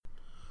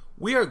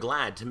We are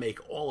glad to make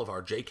all of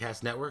our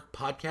JCast Network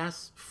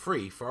podcasts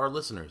free for our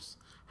listeners.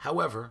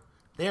 However,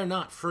 they are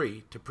not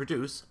free to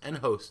produce and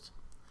host.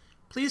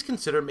 Please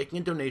consider making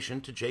a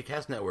donation to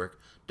JCast Network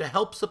to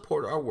help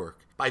support our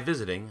work by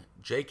visiting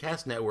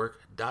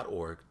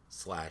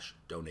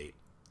jcastnetwork.org/donate.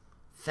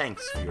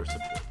 Thanks for your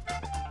support.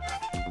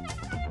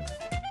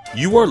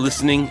 You are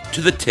listening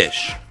to The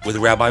Tish with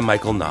Rabbi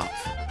Michael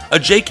Knopf, a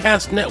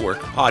JCast Network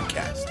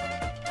podcast.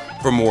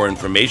 For more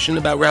information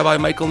about Rabbi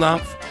Michael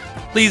Knopf,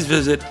 please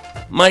visit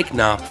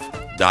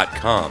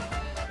MikeKnopf.com.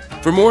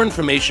 For more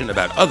information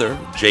about other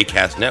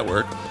JCast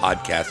Network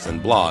podcasts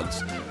and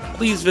blogs,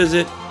 please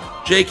visit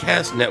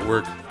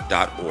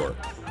jcastnetwork.org.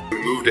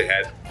 We moved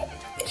ahead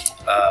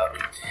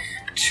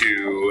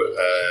to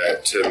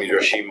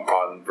Midrashim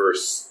on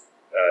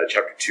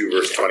chapter 2,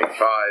 verse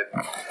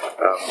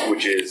 25,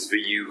 which is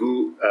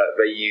Vayihu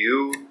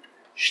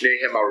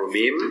Shnehem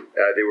Arumim.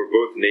 They were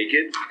both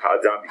naked,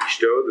 Ha'adam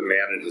Ishto, the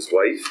man and his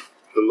wife,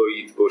 V'lo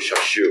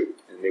Yitboshashu,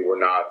 and they were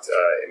not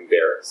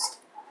embarrassed,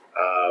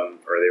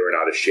 or they were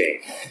not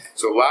ashamed.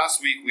 So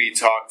last week we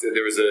talked,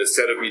 there was a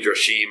set of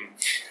Midrashim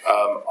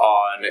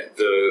on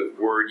the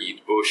word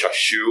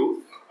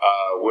Yitboshashu.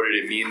 What did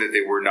it mean that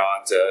they were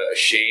not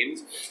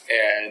ashamed?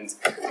 And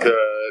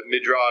the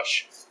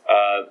Midrash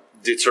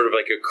did sort of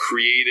like a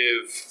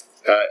creative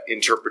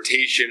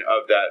interpretation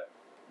of that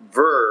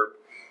verb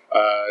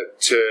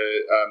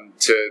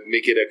to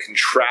make it a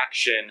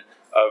contraction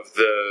of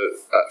the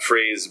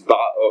phrase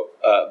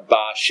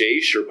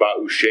ba'ashesh or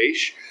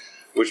ba'ushesh,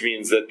 which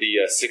means that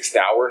the sixth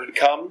hour had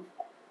come,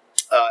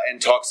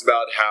 and talks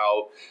about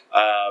how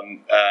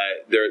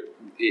there,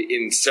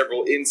 in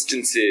several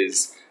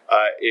instances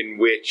in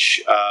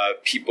which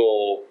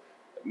people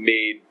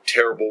made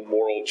terrible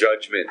moral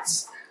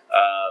judgments,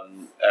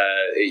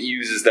 it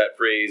uses that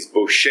phrase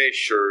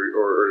boshesh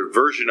or a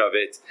version of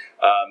it,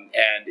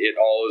 and it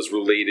all is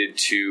related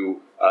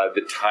to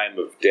the time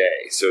of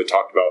day. So it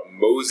talked about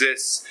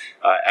Moses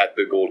at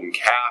the golden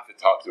calf. It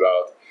talked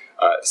about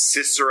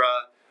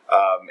Sisera,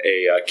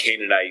 a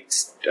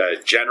Canaanite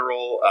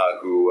general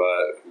who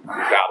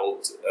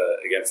battled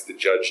against the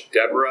judge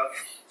Deborah,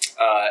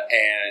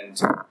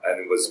 and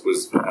was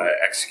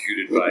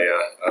executed by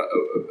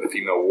a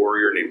female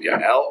warrior named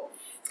Yael.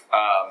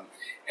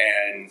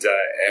 And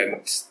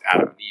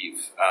Adam and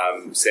Eve,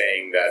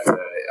 saying that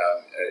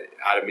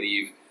Adam and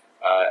Eve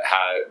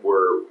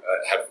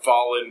had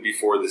fallen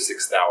before the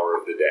sixth hour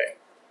of the day,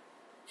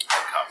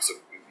 so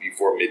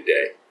before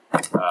midday.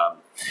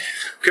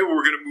 Okay, well,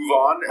 we're going to move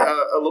on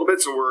a little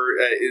bit. So we're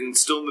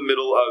still in the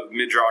middle of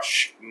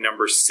Midrash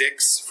number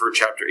 6 for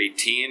chapter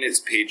 18. It's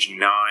page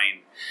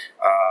 9.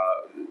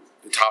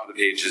 The top of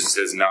the page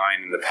says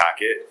 9 in the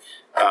packet.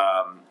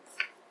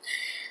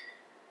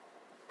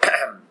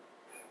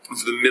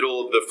 So the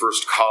middle of the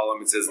first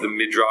column, it says the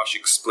Midrash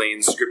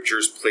explains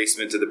Scripture's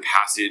placement of the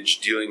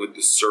passage dealing with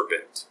the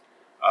serpent.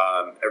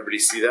 Everybody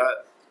see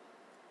that?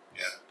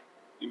 Yeah.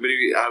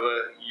 Anybody have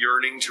a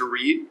yearning to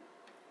read?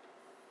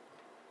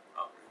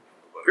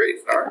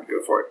 Great. All right,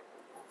 go for it.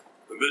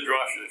 The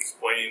Midrash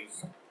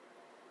explains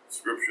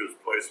Scripture's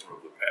placement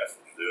of the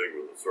passage dealing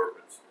with the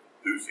serpents,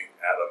 inducing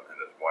Adam and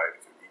his wife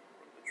to eat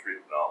from the tree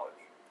of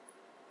knowledge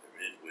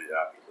immediately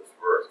after this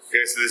verse.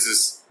 Okay, so this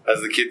is, as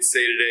the kids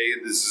say today,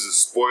 this is a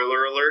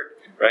spoiler alert,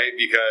 right?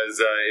 Because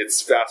it's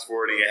fast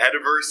forwarding ahead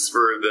of verse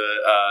for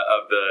the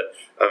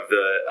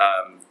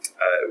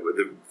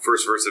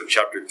first verse of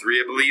chapter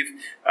 3, I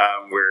believe,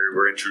 where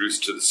we're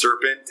introduced to the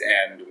serpent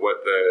and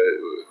what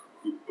the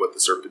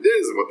serpent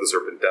is and what the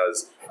serpent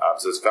does.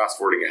 So it's fast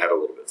forwarding ahead a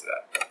little bit to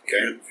that.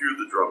 Okay. Cue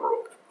the drum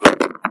roll.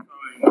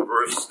 The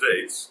verse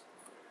states,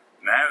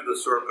 "Now the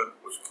serpent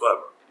was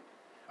clever."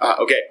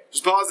 Okay,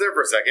 just pause there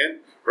for a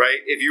second,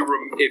 right? If you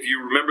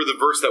remember the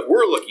verse that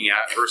we're looking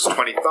at, verse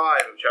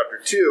 25 of chapter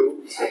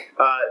 2,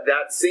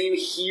 that same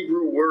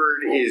Hebrew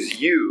word is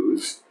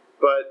used,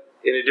 but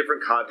in a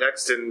different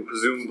context and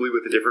presumably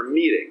with a different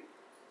meaning.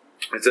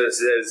 And so it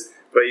says,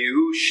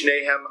 "Vayihu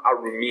shnehem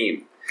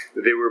arumim,"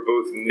 that they were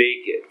both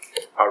naked,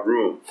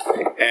 arum.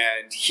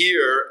 And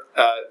here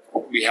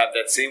we have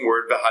that same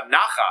word,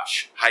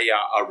 v'hanachash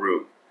haya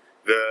arum.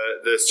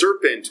 The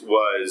serpent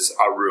was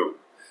arum.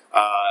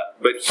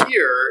 But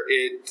here,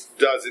 it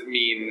doesn't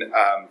mean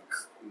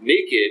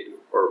naked,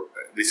 or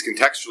at least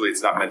contextually,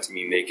 it's not meant to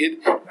mean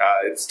naked.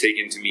 It's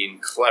taken to mean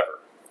clever.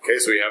 Okay,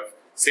 so we have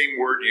same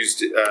word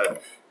used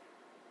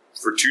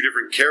for two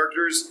different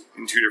characters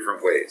in two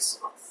different ways.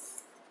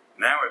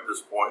 Now at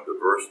this point, the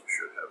verse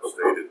should have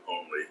stated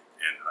only,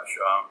 "In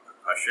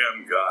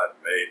Hashem God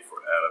made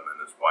for Adam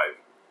and his wife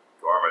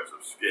garments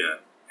of skin,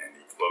 and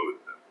he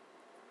clothed them."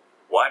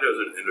 Why does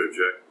it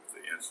interject with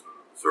the incident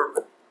of the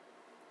serpent?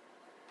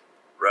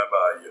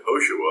 Rabbi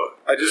Yehoshua.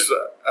 I just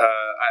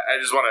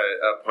want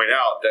to point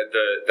out that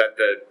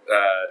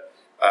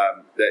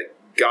that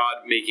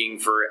God making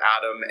for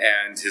Adam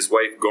and his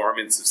wife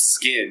garments of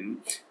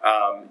skin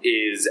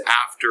is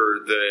after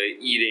the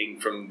eating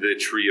from the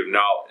tree of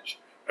knowledge,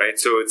 right?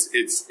 So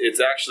it's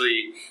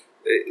actually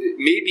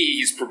maybe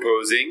he's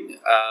proposing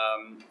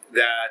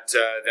that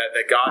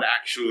God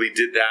actually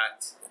did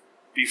that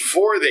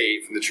before they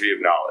ate from the tree of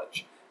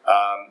knowledge,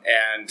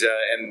 and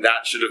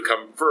that should have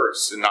come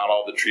first, and not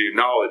all the tree of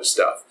knowledge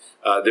stuff.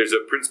 There's a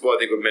principle I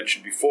think we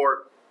mentioned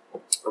before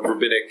of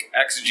rabbinic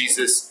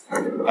exegesis,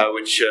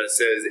 which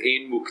says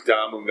 "Ein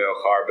mukdam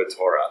u'me'ochar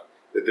b'Torah,"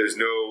 that there's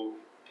no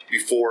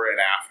before and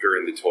after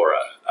in the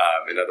Torah.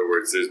 In other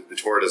words, the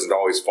Torah doesn't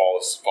always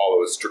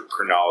follow a strict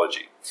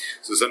chronology.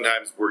 So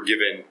sometimes we're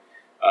given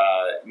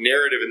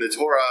narrative in the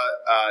Torah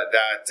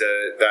that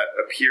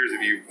appears,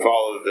 if you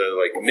follow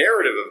the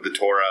narrative of the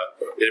Torah,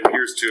 it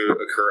appears to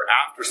occur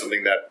after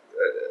something that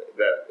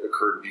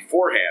occurred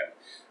beforehand,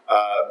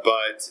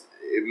 but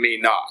it may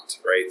not,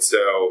 right?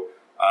 So,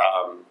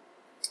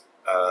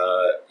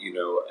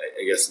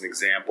 I guess an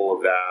example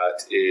of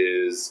that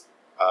is.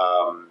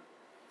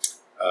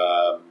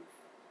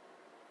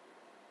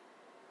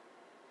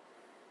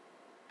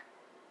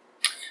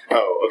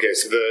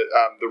 So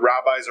the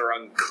rabbis are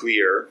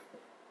unclear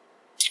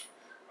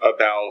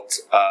about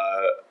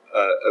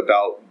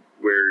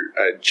where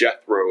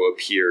Jethro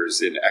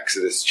appears in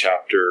Exodus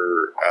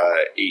chapter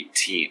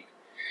 18.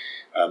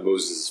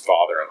 Moses'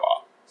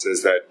 father-in-law. It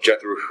says that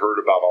Jethro heard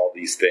about all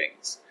these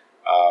things.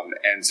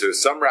 And so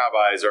some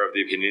rabbis are of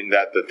the opinion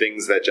that the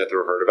things that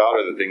Jethro heard about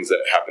are the things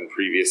that happened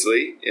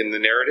previously in the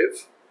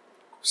narrative.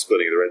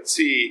 Splitting of the Red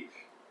Sea,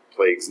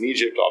 plagues in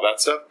Egypt, all that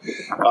stuff.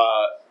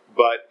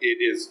 But it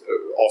is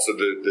also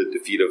the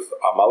defeat of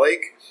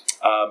Amalek.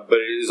 But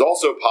it is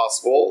also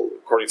possible,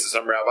 according to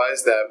some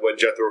rabbis, that what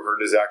Jethro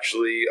heard is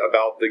actually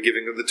about the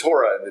giving of the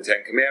Torah and the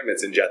Ten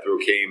Commandments, and Jethro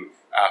came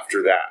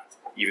after that,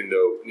 even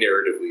though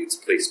narratively it's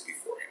placed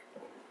before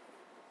him.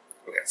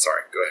 Okay,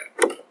 sorry, go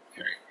ahead.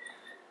 Harry.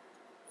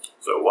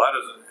 So why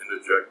does it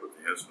interject with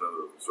the incident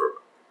of the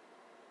serpent?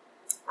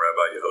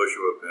 Rabbi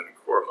Yehoshua ben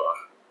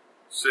Korach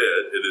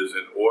said, "It is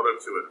in order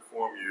to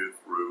inform you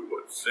through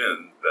what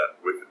sin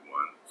that wicked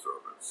one,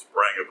 serpent,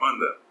 sprang upon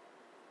them.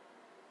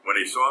 When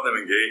he saw them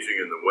engaging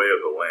in the way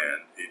of the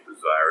land, he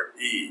desired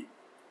Eve."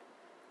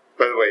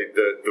 By the way,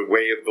 the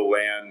way of the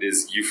land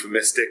is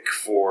euphemistic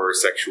for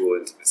sexual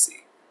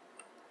intimacy.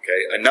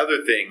 Okay,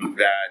 another thing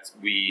that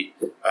we,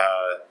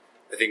 I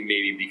think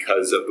maybe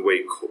because of the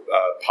way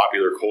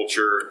popular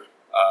culture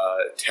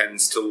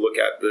tends to look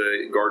at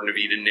the Garden of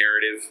Eden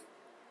narrative,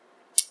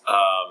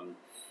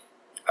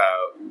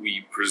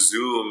 we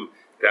presume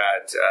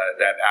that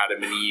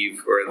Adam and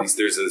Eve, or at least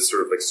there's a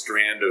sort of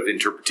strand of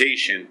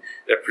interpretation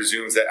that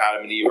presumes that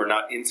Adam and Eve are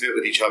not intimate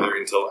with each other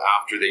until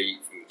after they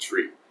eat from the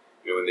tree.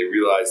 When they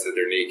realize that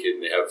they're naked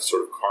and they have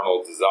sort of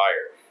carnal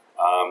desire.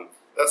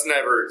 That's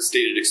never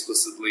stated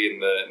explicitly in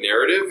the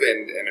narrative,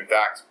 and in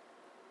fact,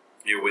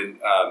 when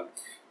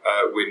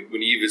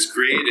Eve is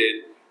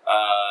created,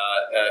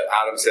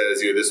 Adam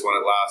says, "This one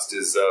at last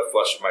is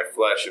flesh of my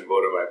flesh and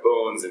bone of my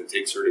bones," and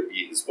takes her to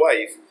be his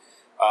wife.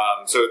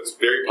 So it's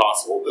very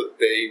possible that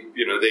they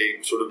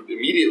sort of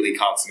immediately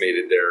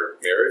consummated their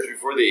marriage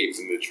before they ate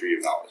from the tree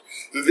of knowledge.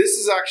 So this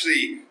is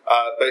actually,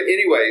 but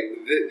anyway,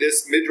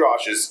 this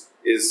midrash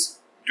is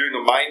doing a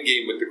mind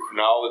game with the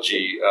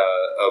chronology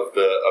of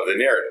the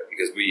narrative,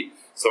 because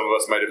some of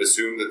us might have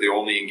assumed that they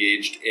only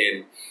engaged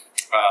in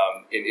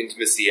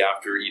intimacy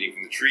after eating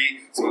from the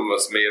tree. Some of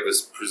us may have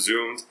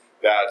presumed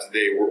that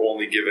they were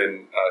only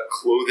given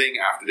clothing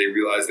after they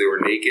realized they were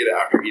naked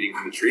after eating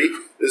from the tree.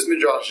 This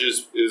midrash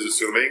is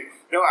assuming,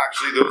 no,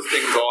 actually those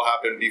things all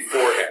happened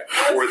beforehand,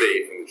 before they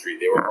ate from the tree.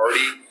 They were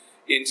already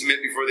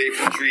intimate before they ate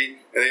from the tree,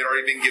 and they had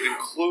already been given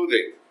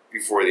clothing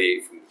before they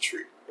ate from the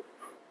tree.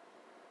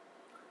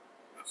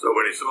 So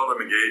when he saw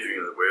them engaging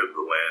in the way of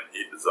the land,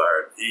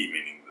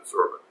 meaning the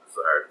serpent,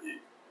 desired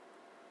Eve.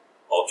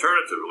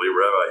 Alternatively,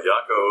 Rabbi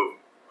Yaakov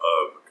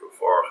of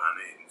Kfar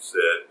Hanin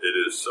said, "It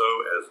is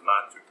so as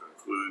not to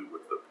conclude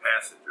with the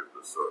passage of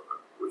the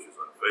serpent, which is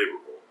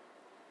unfavorable,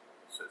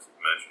 since it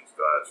mentions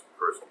God's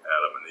cursing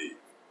Adam and Eve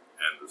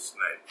and the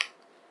snake."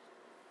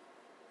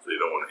 So you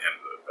don't want to end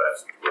the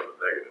passage with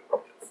a negative.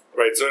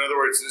 Right, so in other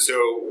words,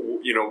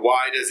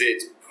 why does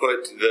it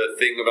put the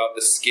thing about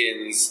the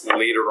skins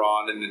later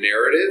on in the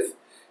narrative?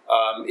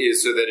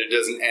 Is so that it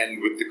doesn't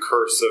end with the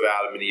curse of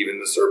Adam and Eve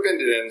and the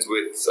serpent. It ends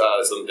with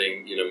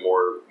something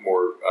more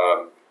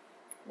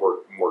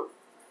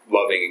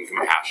loving and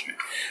compassionate.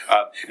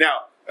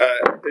 Now,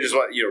 I just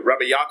want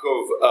Rabbi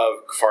Yaakov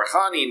of Kfar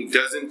Hanin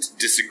doesn't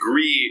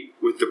disagree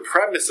with the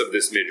premise of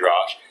this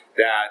midrash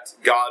that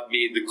God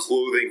made the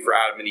clothing for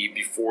Adam and Eve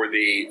before they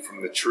ate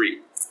from the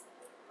tree.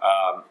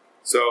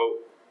 So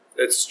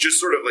it's just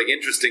sort of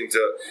interesting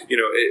to,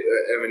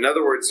 in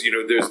other words,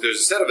 there's a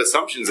set of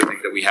assumptions I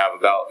think that we have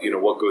about,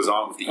 what goes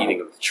on with the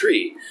eating of the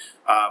tree,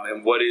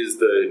 and what is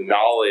the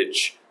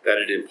knowledge that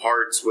it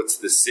imparts, what's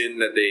the sin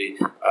that they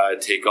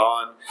take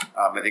on.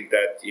 I think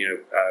that,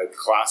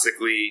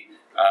 classically,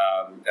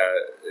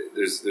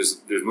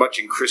 there's much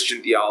in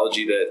Christian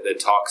theology that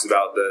talks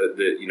about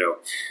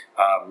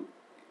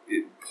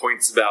it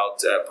points out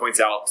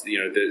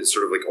the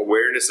sort of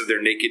awareness of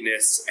their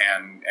nakedness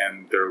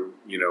and their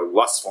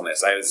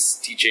lustfulness. I was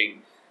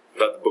teaching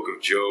about the book of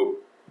Job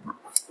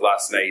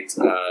last night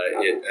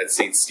at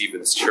St.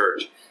 Stephen's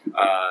Church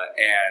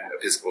and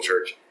Episcopal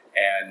Church,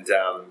 and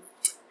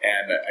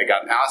I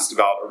got asked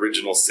about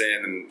original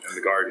sin in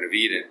the Garden of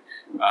Eden.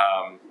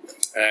 And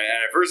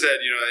I first said,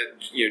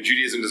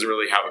 Judaism doesn't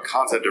really have a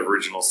concept of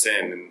original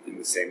sin in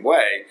the same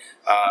way,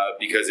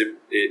 because it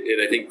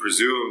I think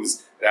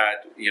presumes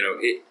that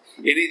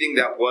anything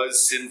that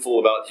was sinful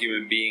about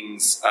human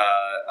beings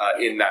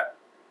in that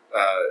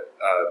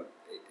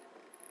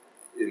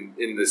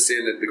in the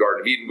sin at the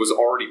Garden of Eden was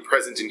already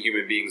present in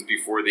human beings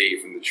before they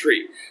ate from the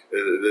tree.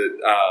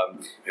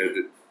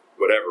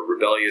 Whatever,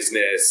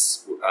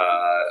 rebelliousness,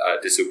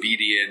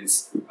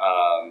 disobedience,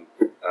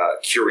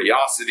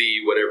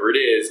 curiosity, whatever it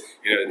is,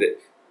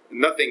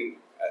 nothing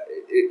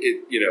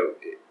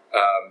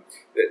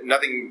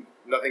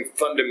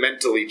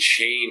fundamentally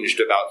changed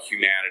about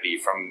humanity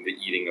from the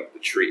eating of the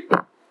tree,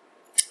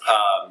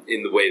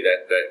 in the way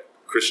that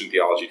Christian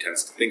theology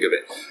tends to think of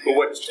it. But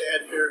what to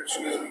add here,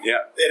 excuse me,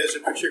 yeah, that is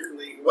a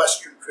particularly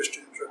Western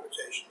Christian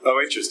interpretation.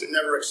 Oh, interesting.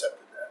 Never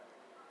accepted that.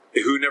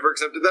 Who never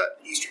accepted that?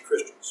 Eastern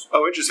Christians.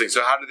 Oh, interesting.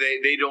 So how do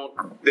they don't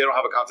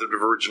have a concept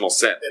of original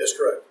sin? That is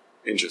correct.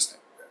 Interesting.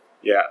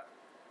 Yeah.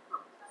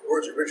 The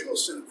word's original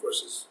sin, of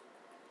course, is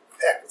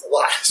packed with a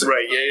lot.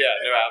 Right. Yeah.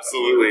 No,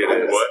 absolutely, it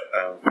is. What?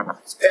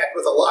 It's packed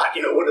with a lot.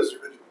 What is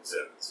original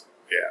sin?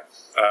 Yeah.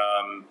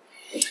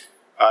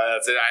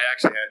 That's it. I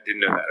actually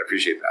didn't know that. I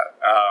appreciate that.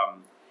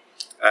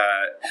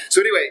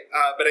 So anyway,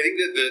 but I think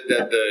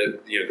that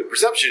the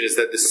perception is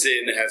that the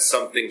sin has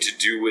something to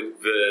do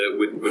with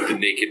the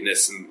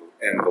nakedness and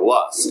the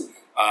lust,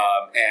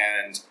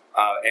 and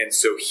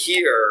so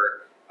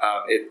here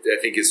I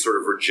think is sort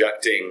of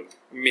rejecting.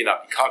 May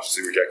not be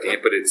consciously rejecting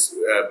it, but it's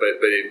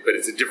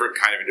a different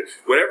kind of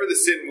whatever the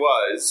sin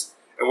was.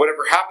 And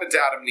whatever happened to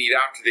Adam and Eve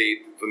after they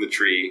ate from the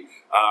tree,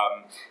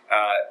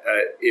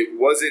 it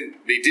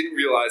wasn't. They didn't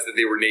realize that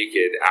they were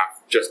naked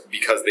just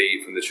because they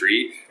ate from the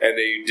tree, and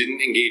they didn't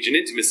engage in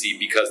intimacy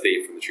because they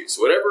ate from the tree.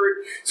 So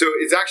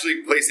it's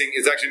actually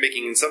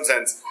making, in some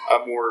sense,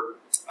 a more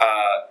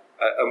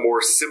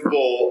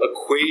simple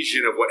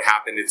equation of what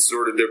happened. It's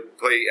sort of the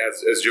play,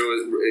 as Joe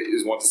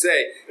is wont to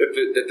say,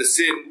 that the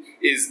sin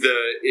is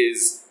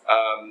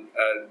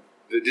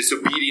the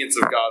disobedience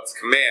of God's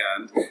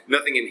command,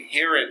 nothing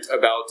inherent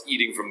about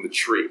eating from the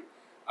tree.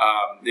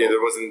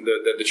 There wasn't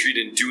the tree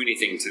didn't do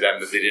anything to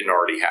them that they didn't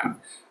already have.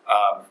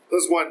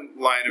 That's one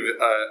line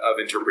of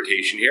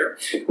interpretation here.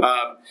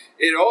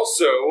 It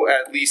also,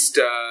 at least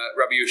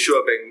Rabbi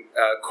Yeshua ben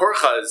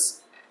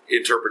Korcha's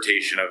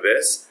interpretation of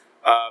this,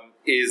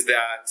 is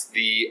that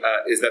the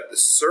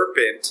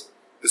serpent's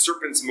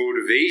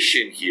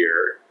motivation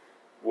here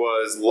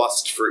was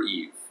lust for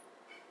Eve.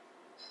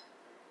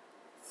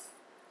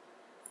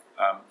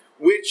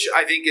 Which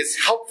I think is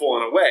helpful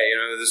in a way.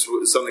 This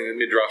is something that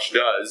Midrash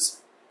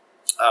does,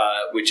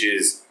 which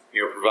is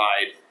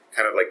provide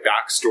kind of like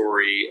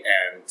backstory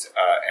and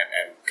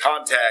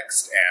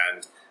context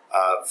and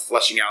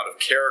fleshing out of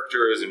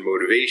characters and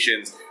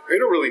motivations. We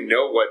don't really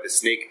know what the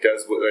snake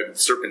does, what the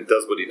serpent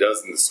does, what he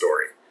does in the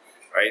story,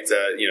 right?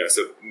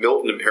 So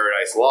Milton in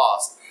Paradise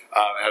Lost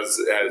has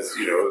a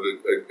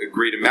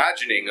great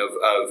imagining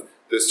of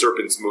the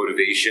serpent's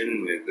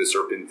motivation. The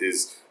serpent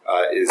is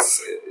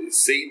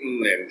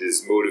Satan and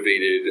is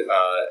motivated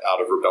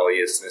out of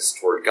rebelliousness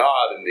toward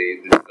God and the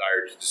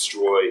desire to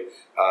destroy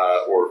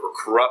or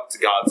corrupt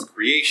God's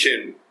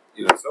creation,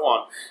 so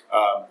on.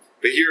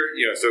 But here,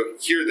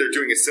 here they're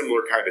doing a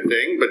similar kind of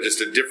thing, but just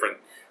a different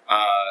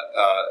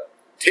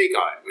take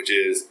on it, which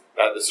is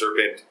that the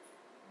serpent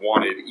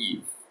wanted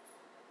Eve.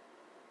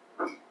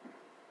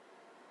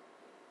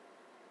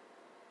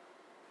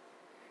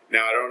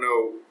 Now, I don't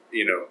know,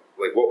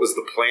 what was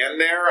the plan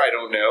there? I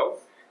don't know.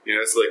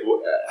 It's like,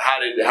 how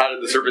did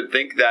the serpent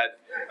think that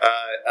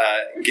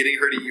getting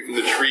her to eat from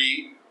the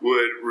tree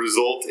would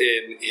result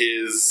in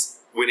his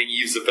winning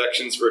Eve's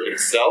affections for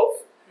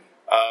himself?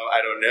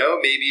 I don't know.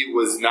 Maybe it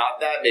was not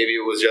that. Maybe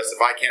it was just,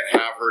 if I can't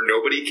have her,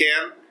 nobody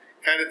can,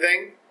 kind of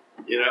thing.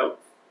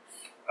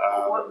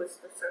 What was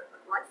the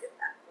serpent like at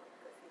that point?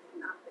 Because he had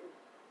not been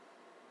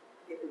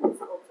given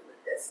his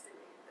ultimate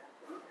destiny at that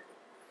point.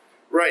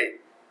 Right.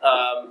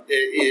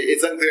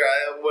 It's unclear.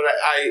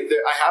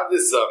 I have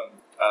this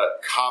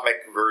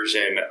comic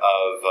version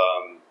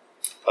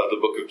of the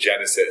Book of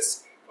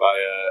Genesis by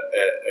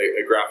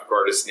a graphic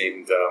artist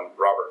named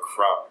Robert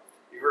Crumb.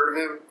 You heard of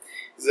him?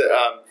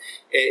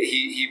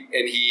 He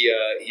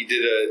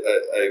did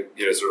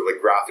a sort of like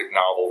graphic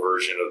novel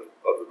version of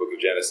the Book of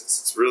Genesis.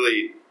 It's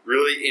really,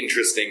 really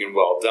interesting and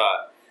well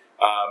done.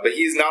 But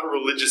he's not a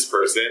religious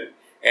person,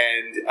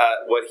 and I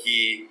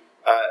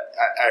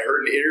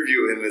heard an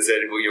interview with him that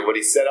said, what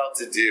he set out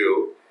to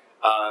do.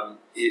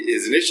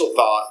 His initial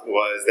thought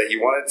was that he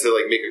wanted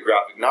to make a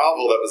graphic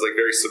novel that was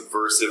very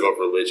subversive of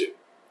religion,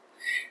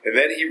 and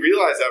then he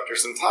realized after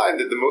some time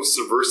that the most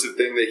subversive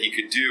thing that he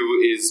could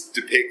do is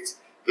depict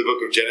the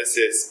Book of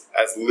Genesis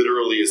as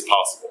literally as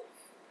possible.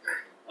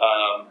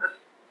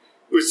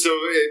 So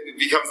it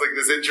becomes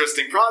this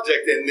interesting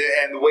project, and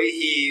the way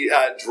he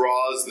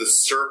draws the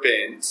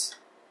serpent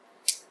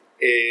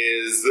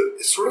is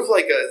sort of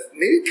like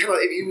maybe kind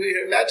of, if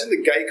you imagine the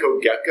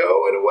Geico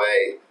gecko in a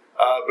way,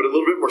 but a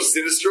little bit more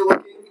sinister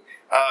looking.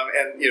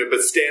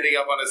 But standing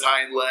up on his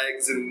hind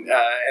legs and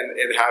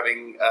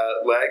having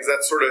legs.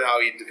 That's sort of how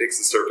he depicts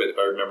the serpent. If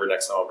I remember,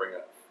 next time I'll bring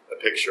a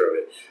picture of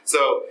it.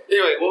 So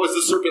anyway, what was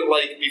the serpent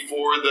like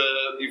before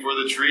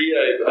the tree?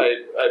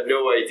 I have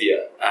no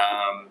idea.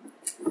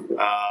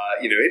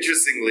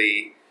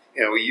 Interestingly,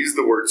 we use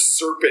the word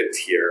serpent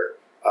here,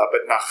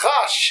 but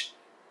nachash,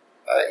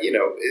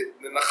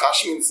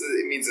 nachash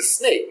means a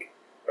snake,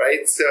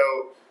 right?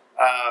 So,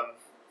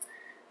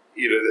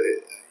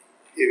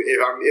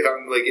 if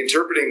I'm like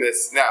interpreting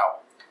this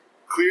now,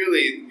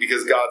 clearly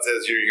because God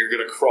says you're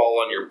going to crawl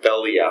on your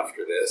belly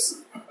after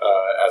this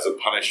as a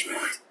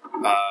punishment.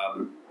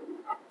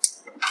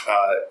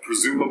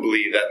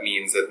 Presumably that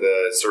means that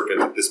the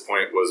serpent at this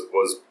point was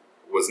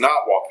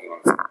not walking on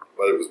its,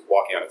 whether it was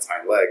walking on its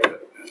hind leg,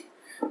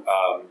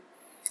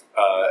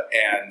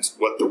 and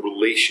what the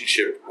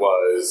relationship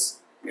was.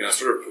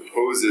 Sort of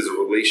proposes a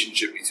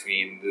relationship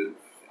between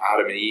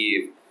Adam and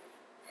Eve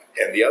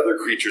and the other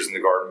creatures in the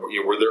garden.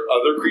 Were there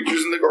other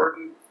creatures in the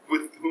garden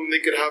with whom they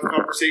could have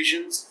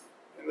conversations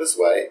in this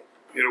way?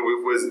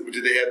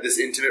 Did they have this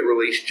intimate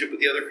relationship with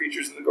the other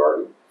creatures in the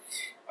garden?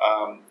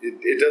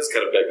 It does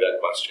kind of beg that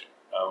question.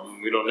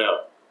 We don't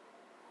know.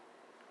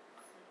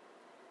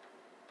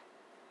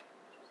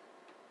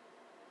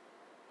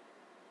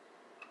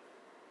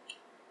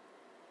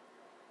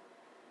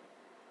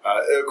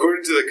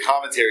 According to the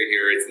commentary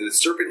here, it's the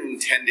serpent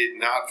intended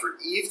not for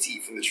Eve to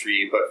eat from the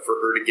tree, but for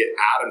her to get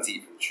Adam to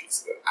eat from the tree.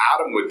 So that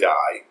Adam would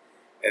die,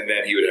 and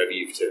then he would have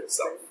Eve to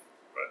himself.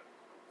 Right.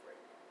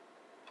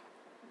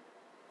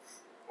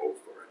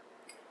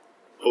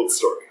 Old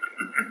story.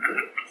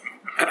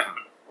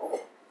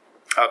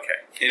 Okay.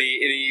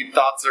 Any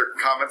thoughts or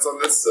comments on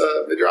this,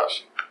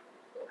 Midrash?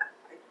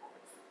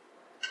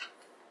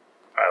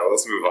 All right, well,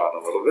 let's move on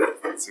a little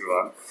bit. Let's move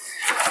on.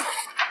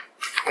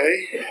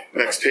 Okay,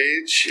 next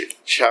page,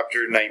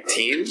 chapter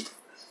 19.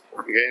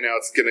 Okay, now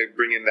it's going to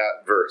bring in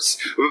that verse.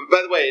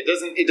 By the way, it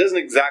doesn't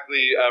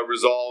exactly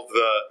resolve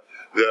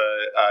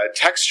the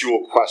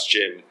textual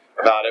question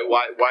about it.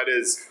 Why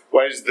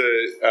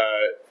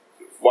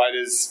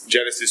does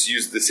Genesis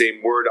use the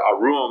same word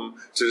arum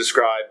to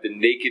describe the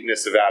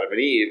nakedness of Adam and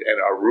Eve,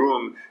 and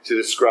arum to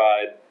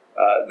describe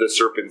the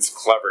serpent's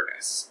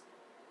cleverness?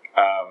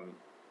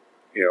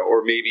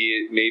 Or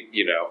maybe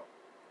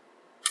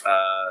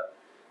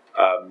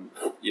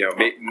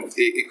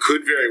it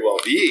could very well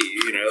be,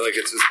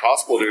 it's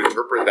possible to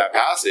interpret that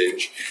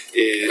passage, as,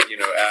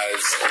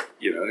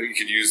 you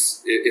could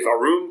use, if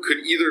arum could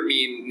either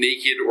mean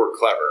naked or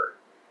clever,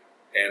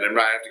 and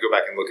I have to go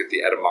back and look at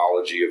the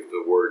etymology of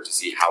the word to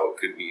see how it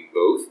could mean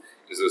both,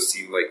 because those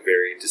seem like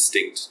very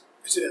distinct.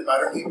 Is it in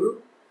modern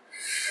Hebrew?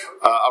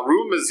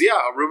 Arum is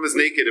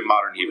naked in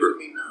modern Hebrew. What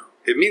does it mean now?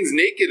 It means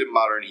naked in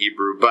modern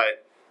Hebrew,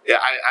 but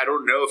I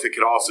don't know if it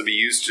could also be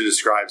used to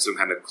describe some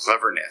kind of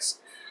cleverness.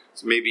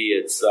 So maybe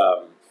it's,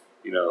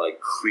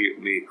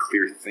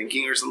 clear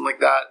thinking or something like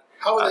that.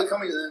 How are they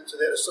coming to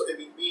that? So,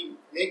 being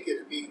naked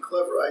and being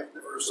clever, I've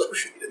never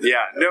associated that.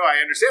 Yeah, no, I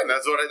understand.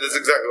 That's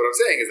exactly what I'm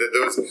saying, is that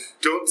those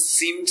don't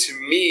seem to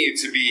me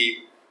to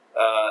be,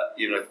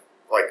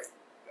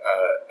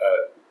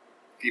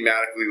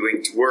 thematically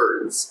linked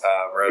words,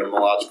 or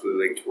etymologically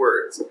linked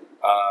words.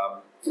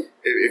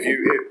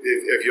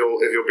 If you'll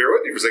bear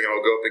with me for a second,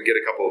 I'll go up and get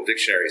a couple of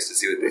dictionaries to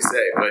see what they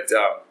say. But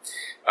the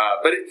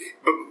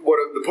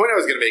point I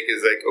was going to make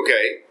is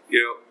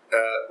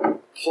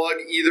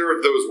plug either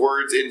of those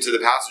words into the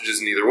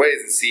passages in either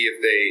ways and see if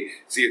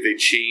they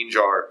change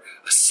our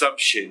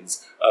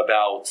assumptions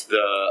about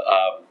the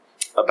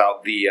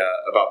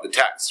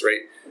text,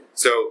 right?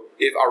 So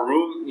if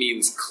arum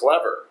means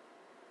clever,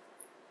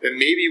 then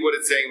maybe what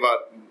it's saying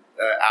about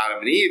Adam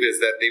and Eve is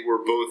that they were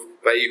both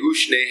vayihu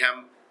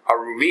shnehem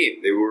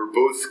arumim. They were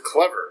both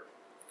clever.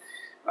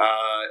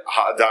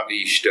 Ha'adam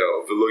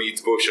v'ishto v'lo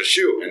yitzbo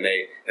shashu, and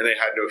they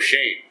had no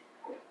shame,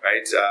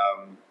 right?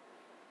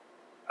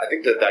 I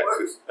think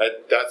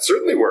that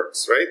certainly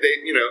works, right?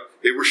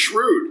 They were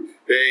shrewd.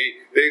 They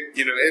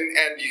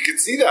and you can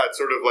see that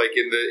sort of like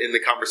in the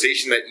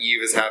conversation that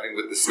Eve is having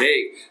with the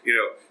snake.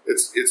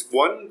 It's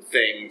one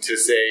thing to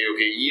say,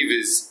 okay, Eve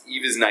is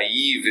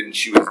naive and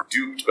she was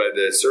duped by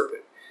the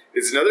serpent.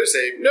 It's another to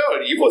say, no,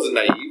 Eve wasn't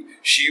naive.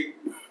 She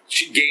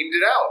gamed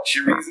it out.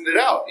 She reasoned it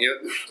out.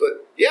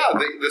 But yeah,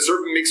 the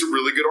serpent makes a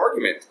really good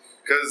argument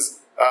because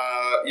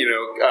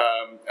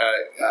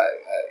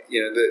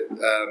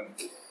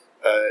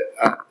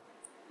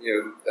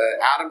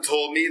Adam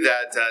told me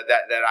that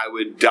I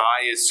would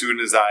die as soon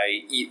as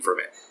I eat from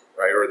it,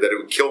 right? Or that it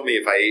would kill me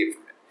if I ate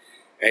from it.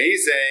 And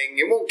he's saying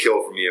it won't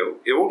kill from you.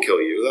 It won't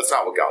kill you. That's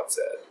not what God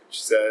said.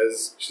 She said,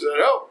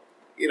 oh,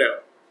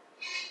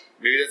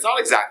 maybe that's not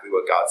exactly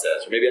what God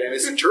says, or maybe I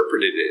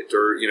misinterpreted it,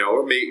 or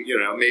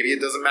maybe it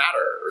doesn't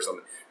matter, or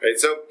something, right?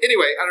 So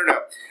anyway, I don't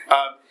know.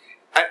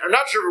 I'm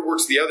not sure if it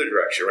works the other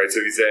direction, right? So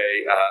if you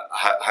say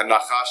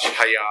hanachash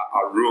haya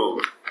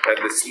arum, that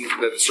the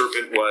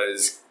serpent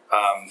was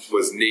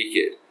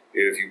naked,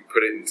 if you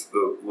put it into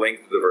the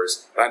length of the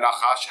verse,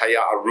 Nachash haya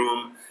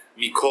arum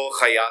mikol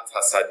chayat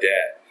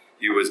hasadeh.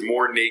 He was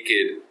more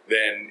naked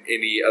than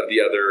any of the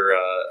other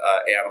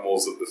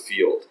animals of the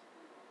field.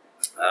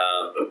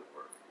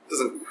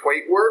 Doesn't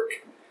quite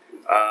work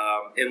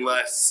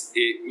unless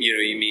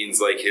he means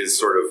like his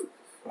sort of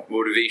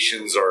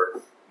motivations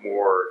are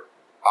more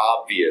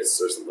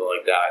obvious or something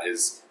like that.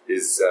 His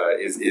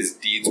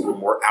deeds were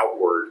more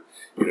outward.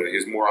 He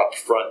was more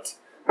upfront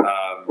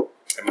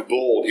and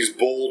bold. He was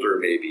bolder,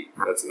 maybe.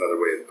 That's another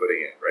way of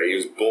putting it, right? He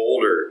was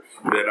bolder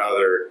than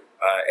other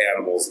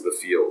animals of the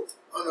field.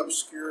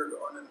 Unobscured,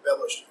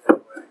 unembellished in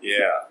any way.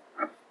 Yeah.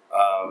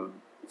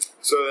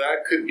 So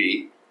that could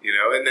be,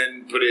 and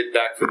then put it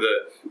back for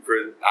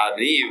Adam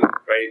and Eve,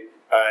 right?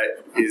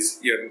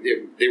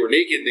 They were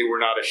naked, they were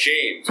not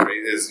ashamed,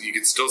 right? You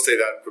could still say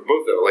that for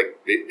both of them. Like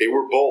they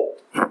were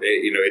bold.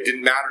 It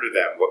didn't matter to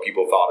them what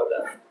people thought of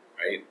them,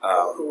 right?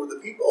 Who were the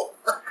people?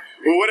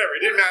 Well, whatever.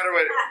 It didn't matter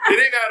what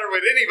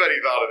anybody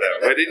thought of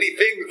them, what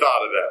anything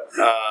thought of them.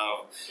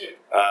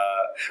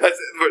 That's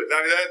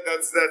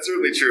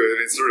certainly true. I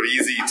mean, it's sort of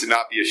easy to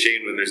not be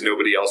ashamed when there's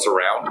nobody else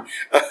around.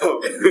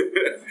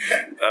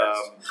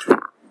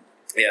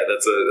 Yeah,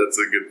 that's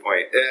a good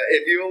point.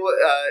 If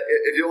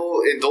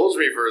you'll indulge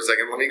me for a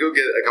second, let me go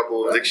get a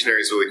couple of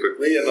dictionaries really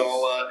quickly, and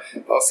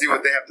I'll see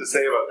what they have to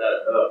say about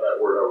that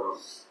word.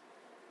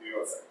 Give me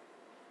one second.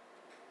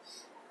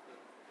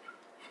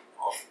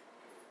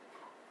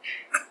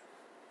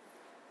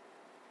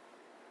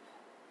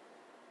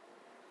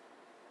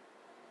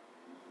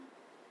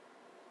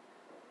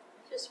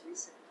 Just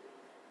recently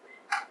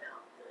read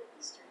about the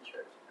Eastern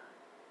Church not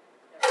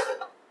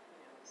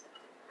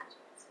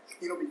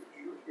Because you're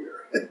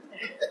here and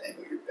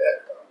you're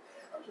back home.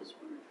 I'm just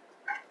wondering,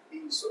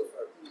 being so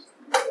far east,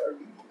 our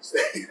meetings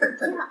there.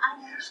 Yeah,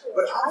 I actually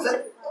But tried how's to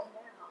that- find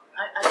out.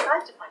 I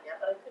tried to find out,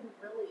 but I couldn't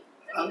really.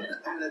 I'm going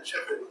to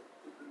check the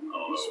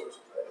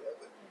resources I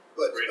have.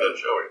 But Screen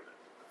doesn't show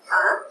anything.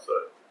 Huh?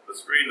 So the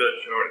screen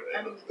doesn't show I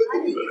anything. mean, But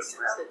I think it- it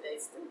seems that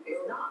it's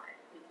not.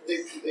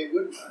 they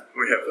would not.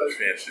 We have the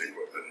fancy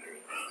equipment here.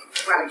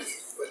 Right.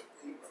 But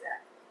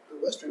the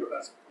Western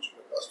Constitution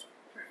of Western.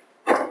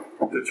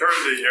 To turn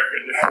the air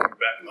conditioning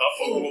back up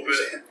a little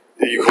bit.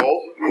 Are you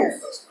cold?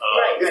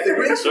 If the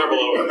Greeks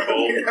Several of them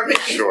cold.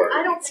 Sure.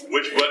 I don't think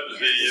Which buttons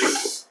do you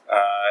use?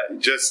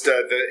 Just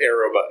the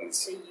arrow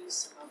buttons. they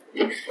use some of the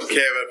different.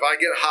 Okay, but if I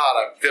get hot,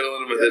 I'm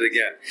fiddling with it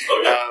again.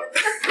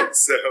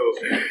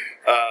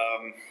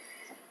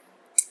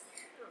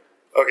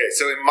 Okay,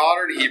 so in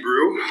modern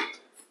Hebrew,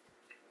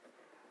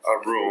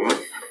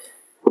 arum,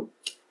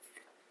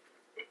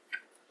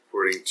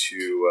 according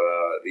to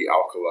the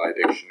Alkali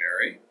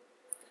Dictionary,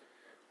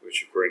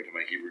 which according to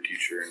my Hebrew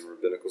teacher in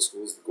rabbinical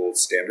school is the gold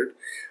standard,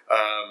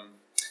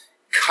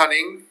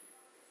 cunning,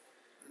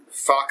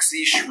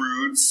 foxy,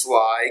 shrewd,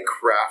 sly,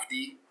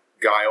 crafty,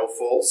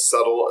 guileful,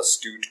 subtle,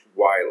 astute,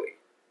 wily.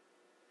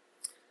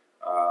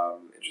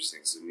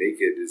 Interesting. So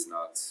naked is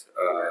not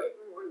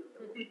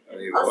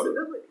any of the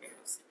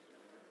Possibilities.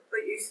 But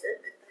you said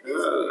that is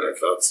I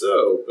thought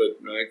so, but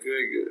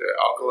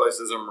Alkali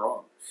says I'm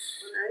wrong.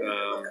 when I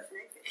look up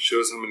naked.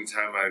 Shows how many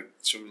times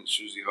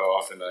shows you how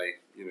often I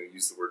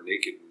use the word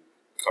naked in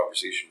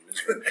conversation.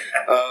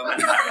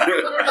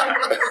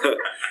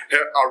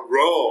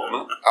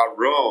 Arom,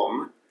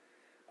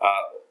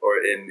 or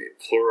in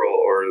plural,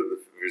 or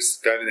there's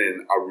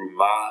feminine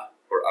aruma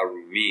or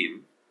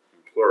arumim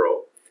in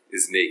plural,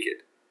 is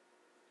naked.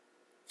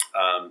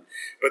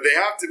 But they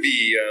have to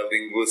be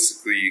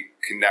linguistically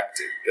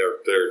connected.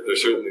 They're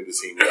certainly the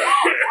same thing.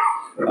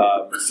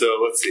 So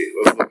let's see.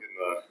 Let's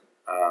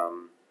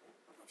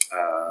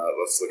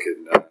look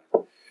in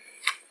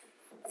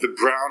the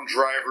Brown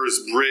Drivers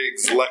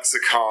Briggs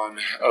Lexicon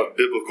of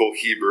Biblical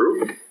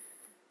Hebrew.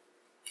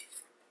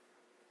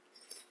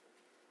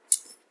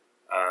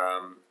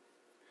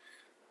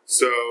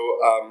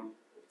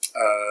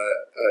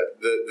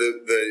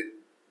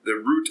 The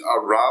root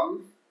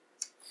aram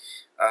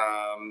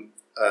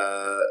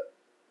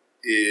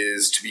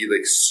is to be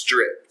like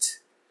stripped.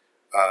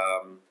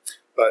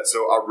 But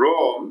so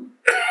arom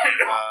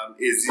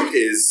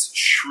is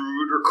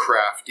shrewd or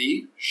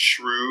crafty,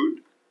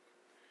 shrewd.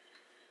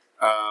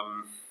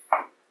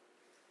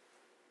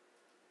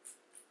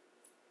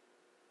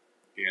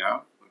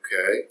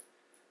 Okay.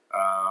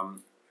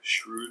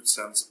 Shrewd,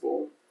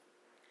 sensible.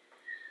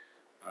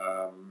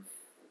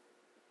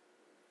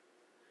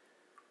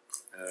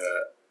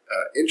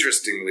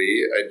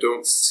 Interestingly, I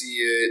don't see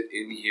it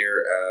in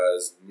here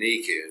as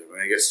naked.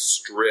 I guess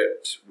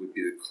stripped would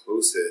be the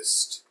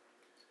closest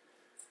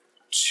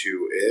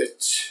to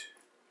it.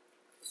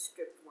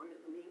 Stripped one of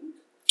the means.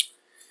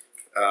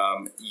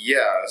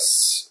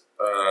 Yes.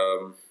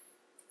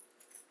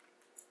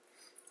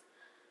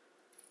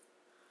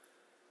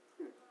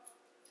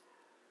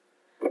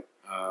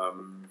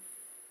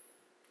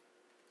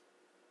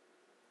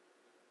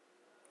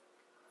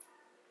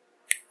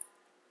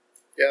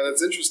 Yeah,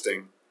 that's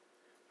interesting.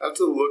 I have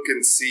to look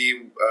and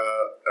see.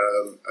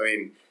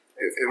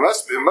 It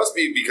must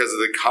be because of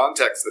the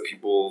context that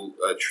people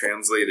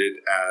translate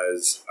it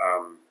as.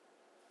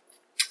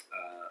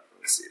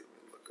 Let's see.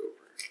 Let me look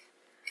over.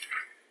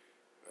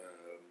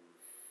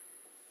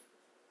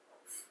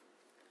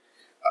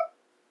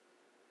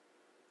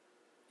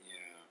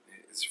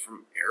 Is it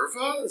from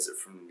erva? Is it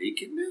from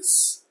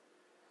nakedness?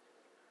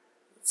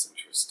 That's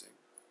interesting.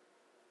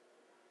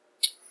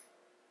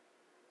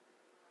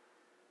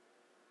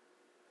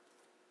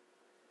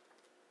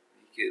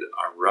 Naked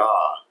ara.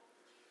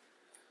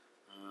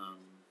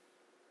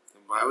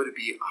 Then why would it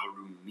be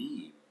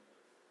arumim?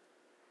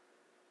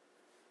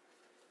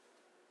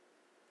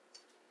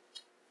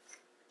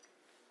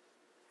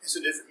 Is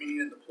it a different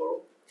meaning in the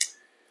plural?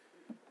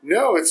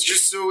 No, it's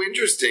just so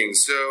interesting.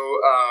 So,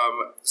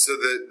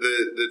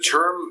 the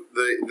term,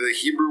 the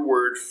Hebrew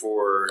word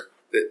for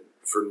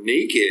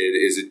naked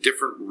is a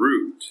different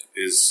root,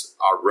 is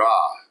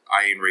ara,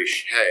 ayin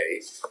resh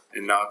he,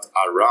 and not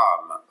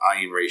aram,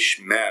 ayin resh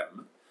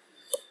mem.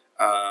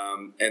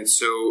 And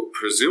so,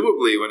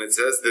 presumably, when it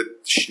says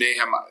that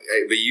shnehem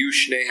v'yu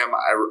shnehem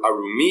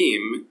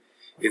arumim,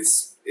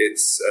 it's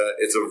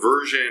a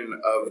version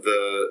of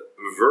the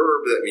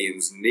verb that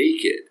means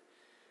naked.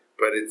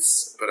 But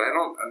I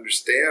don't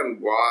understand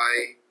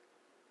why.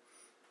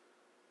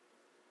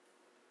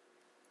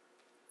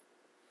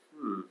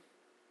 I'm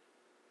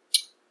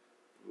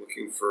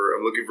looking for a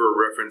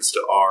reference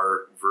to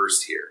our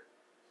verse here.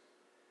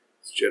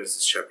 It's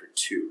Genesis chapter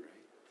 2,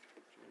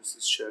 right?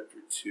 Genesis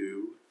chapter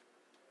 2.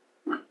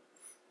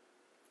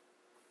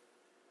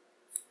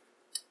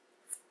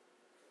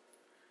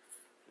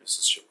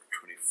 Genesis chapter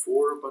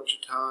 24 a bunch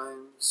of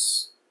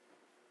times.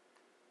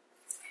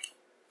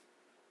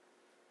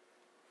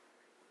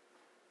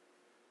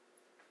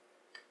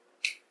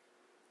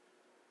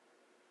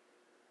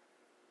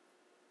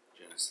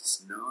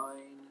 Genesis 9.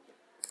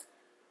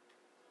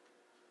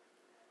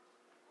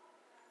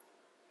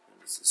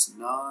 Genesis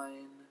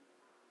 9.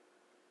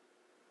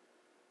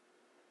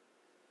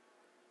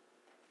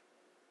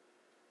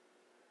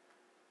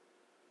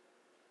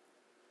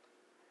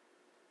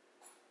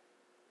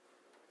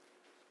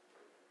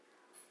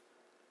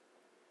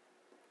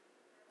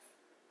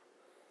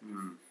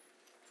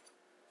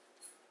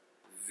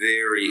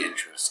 Very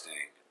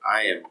interesting.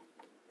 I am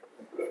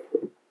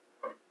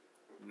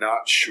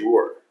not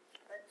sure.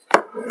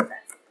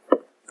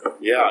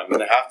 Yeah, I'm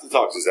gonna have to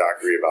talk to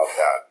Zachary about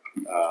that.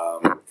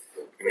 I'm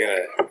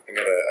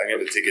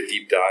gonna take a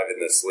deep dive in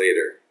this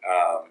later.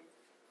 Let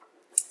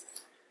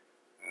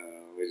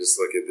me just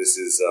look at this.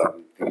 Is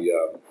the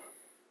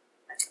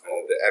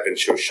Evan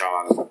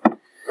Shoshan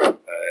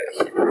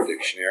Hebrew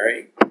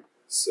Dictionary.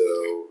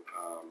 So.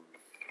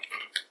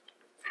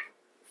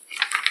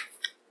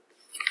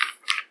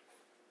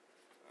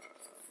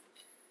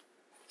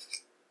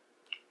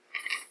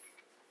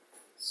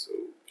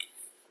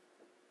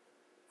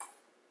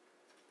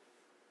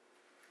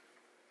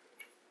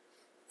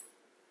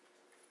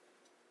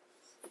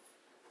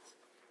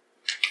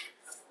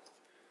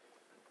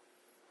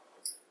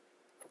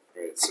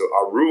 So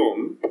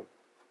arum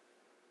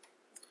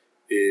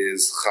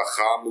is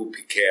chacham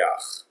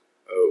upikeach,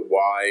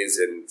 wise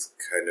and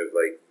kind of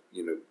like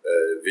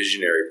a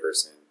visionary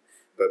person.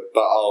 But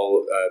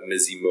Baal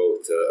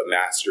mezimot, a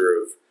master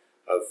of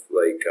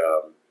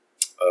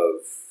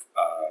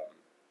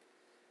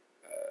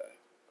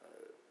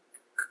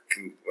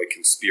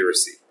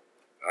conspiracy.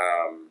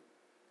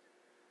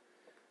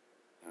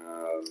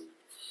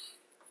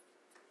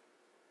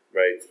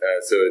 Right.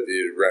 So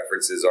the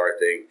references are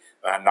thing.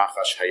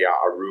 Nachash haya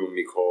arum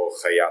mikol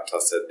chayat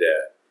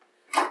hasadeh.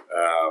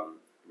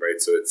 Right.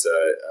 So it's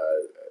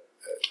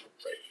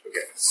right.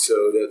 Okay.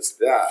 So that's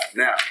that.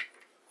 Now,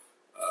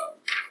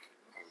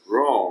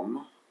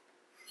 Rome.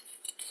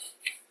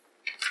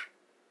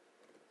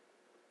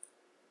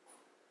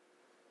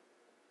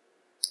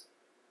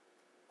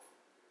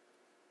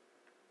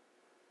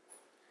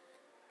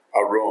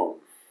 Arom.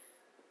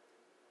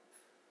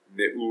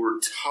 Me'ur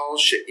tal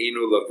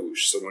she'enu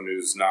lavush, someone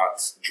who's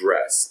not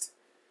dressed.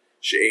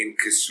 She'en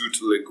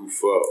kesut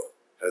legufo,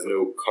 has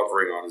no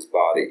covering on his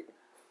body.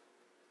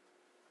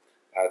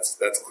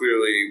 That's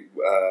clearly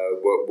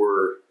what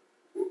we're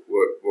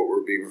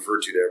being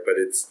referred to there, but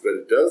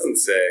it doesn't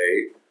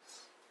say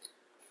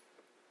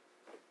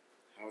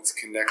how it's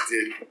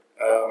connected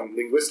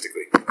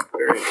linguistically.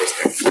 Very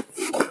interesting.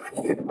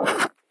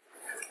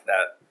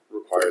 That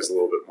requires a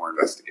little bit more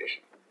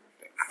investigation.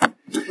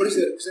 What is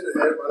it? Is it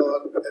an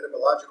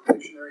etymological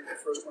dictionary? The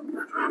first one?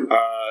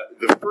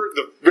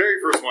 The very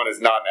first one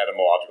is not an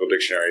etymological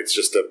dictionary. It's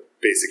just a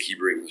basic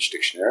Hebrew English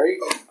dictionary.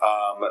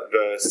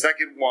 The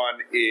second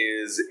one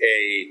is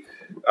a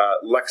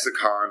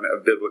lexicon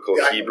of biblical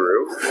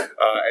Hebrew,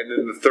 and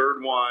then the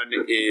third one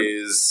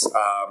is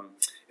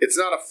it's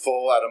not a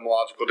full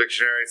etymological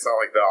dictionary. It's not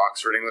like the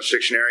Oxford English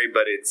Dictionary,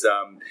 but it's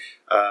a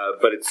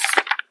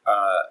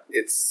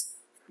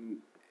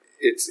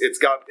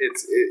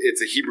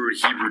Hebrew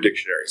to Hebrew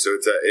dictionary, so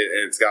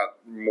it's got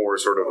more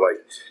sort of like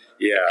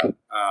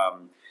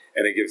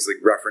and it gives like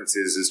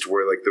references as to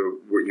where like the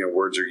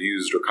words are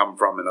used or come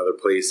from in other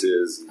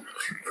places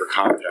for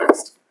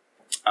context.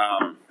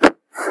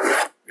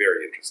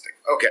 Very interesting.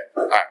 Okay,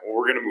 all right. Well,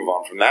 we're going to move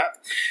on from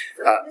that.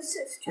 This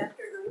is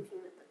chapter 19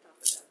 at the top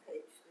of that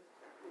page.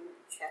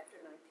 Chapter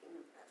 19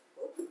 of that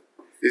book.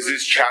 This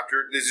is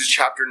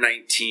chapter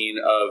 19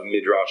 of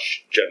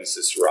Midrash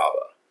Genesis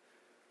Rabbah.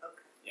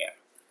 Okay. Yeah.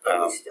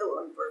 Are we still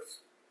on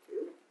verse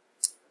 2?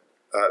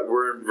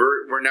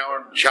 We're now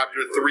in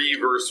chapter 3,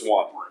 verse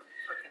 1. Okay.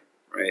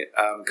 Right,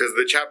 because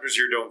the chapters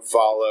here don't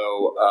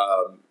follow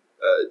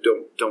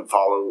don't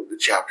follow the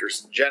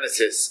chapters in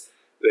Genesis.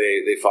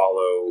 They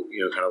follow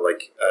kind of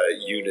like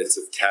units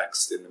of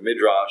text in the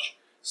Midrash.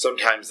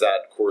 Sometimes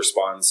that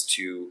corresponds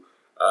to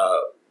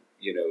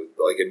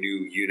like a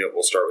new unit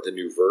will start with a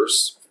new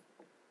verse.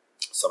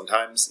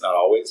 Sometimes, not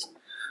always.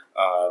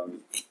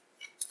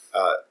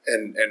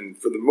 And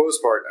for the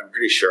most part, I'm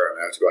pretty sure I'm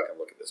gonna have to go back and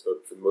look at this,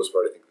 but for the most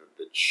part, I think that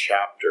the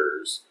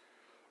chapters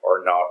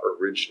are not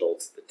original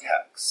to the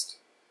text.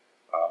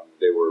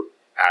 They were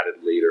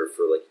added later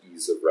for like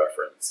ease of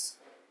reference.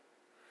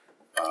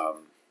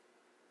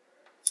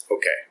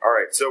 Okay, all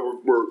right.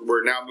 So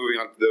we're now moving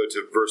on though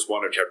to verse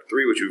 1 of chapter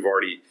 3, which we've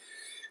already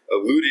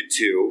alluded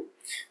to.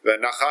 The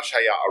Nachash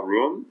haya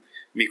arum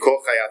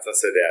mikol chayat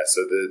hasadeh.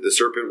 So the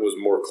serpent was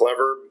more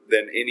clever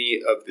than any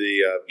of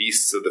the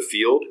beasts of the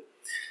field.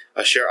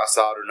 Asher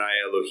asa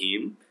Adonai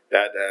Elohim,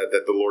 that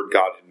the Lord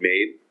God had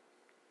made.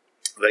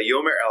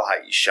 Vayomer el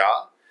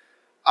ha'isha.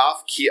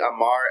 Af ki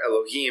amar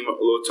Elohim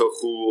lo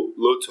tochlu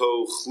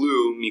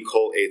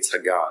mikol eitz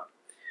hagan.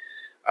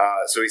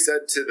 So he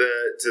said to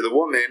the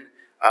woman,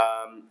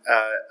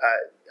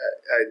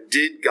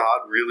 did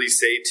God really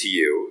say to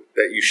you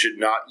that you should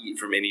not eat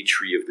from any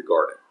tree of the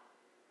garden?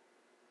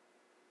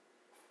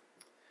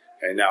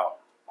 And now,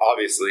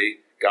 obviously,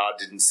 God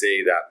didn't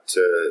say that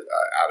to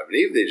Adam and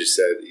Eve. They just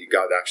said,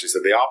 God actually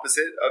said the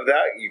opposite of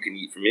that. You can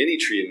eat from any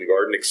tree in the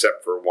garden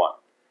except for one.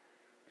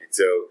 And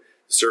so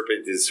the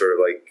serpent is sort of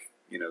like,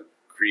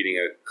 creating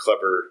a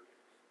clever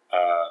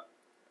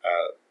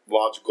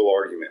logical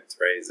argument,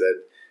 right? He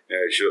said,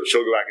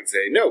 she'll go back and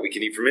say, no, we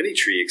can eat from any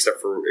tree except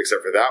for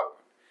that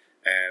one.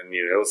 And,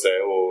 he'll say,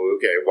 well,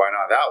 okay, why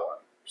not that one?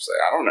 She'll say,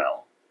 I don't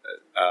know.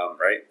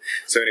 Right?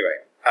 So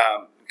anyway,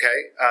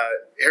 okay.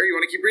 Harry, you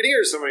want to keep reading or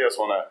does somebody else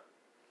want to?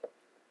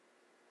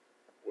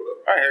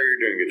 All right, Harry,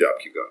 you're doing a good job.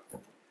 Keep going.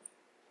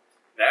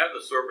 Now the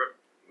serpent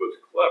was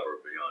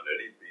clever beyond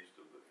any beast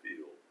of the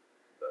field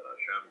that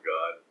Hashem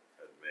God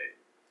had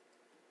made.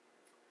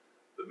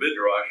 The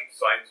Midrash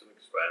cites and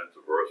expands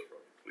a verse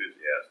from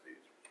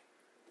Ecclesiastes,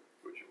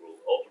 which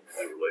will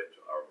ultimately relate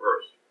to our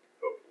verse,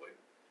 hopefully.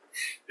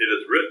 It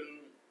is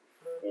written,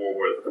 for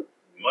with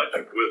much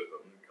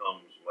wisdom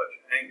comes much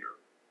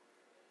anger,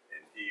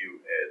 and he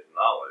who adds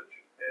knowledge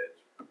adds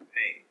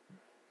pain.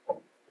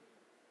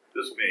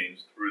 This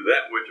means, through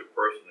that which a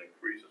person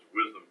increases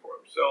wisdom for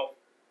himself,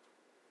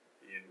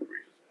 he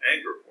increases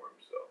anger for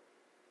himself.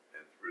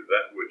 And through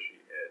that which he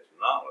adds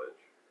knowledge,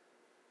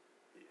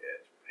 he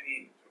adds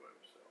pain to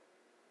himself.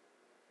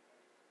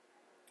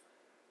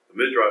 The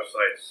Midrash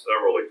cites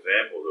several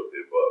examples of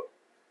the above.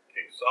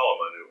 King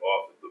Solomon, who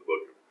authored the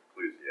book of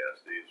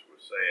Ecclesiastes,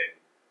 was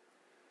saying,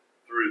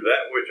 through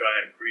that which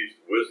I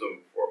increased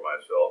wisdom for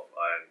myself,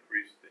 I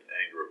increased the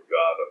anger of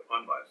God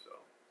upon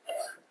myself.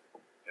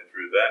 And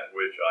through that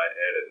which I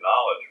added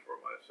knowledge for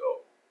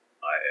myself,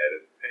 I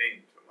added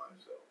pain to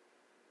myself.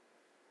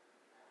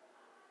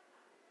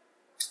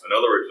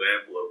 Another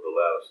example of the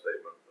latter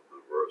statement of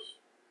the verse,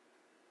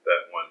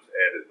 that one's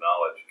added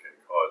knowledge can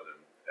cause him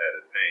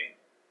added pain.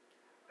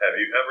 Have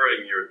you ever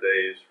in your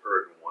days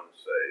heard one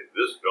say,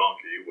 this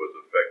donkey was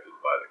affected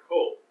by the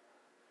cold?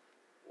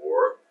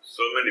 Or,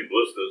 so many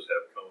blisters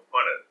have come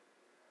upon it?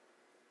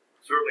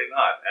 Certainly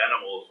not.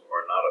 Animals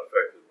are not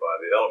affected by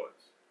the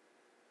elements.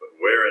 But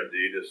where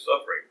indeed is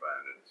suffering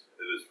found?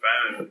 It is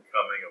found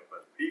coming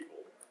upon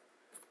people,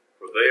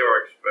 for they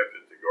are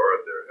expected to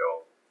guard their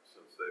health,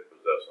 since they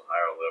possess a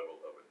higher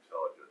level of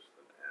intelligence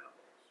than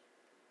animals.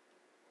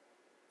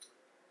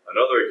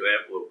 Another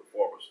example of the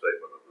former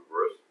statement of the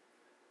verse,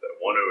 that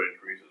one who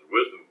increases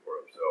wisdom for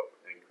himself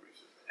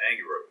increases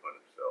anger upon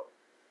himself.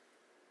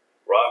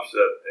 Rav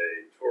said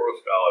a Torah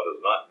scholar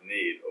does not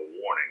need a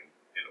warning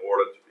in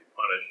order to be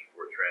punished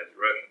for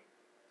transgression.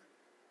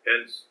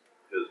 Hence,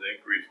 his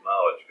increased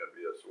knowledge can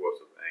be a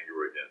source of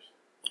anger against him.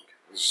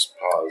 Let's just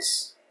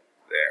pause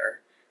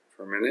there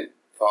for a minute.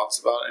 Thoughts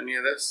about any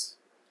of this?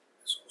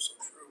 That's also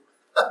true.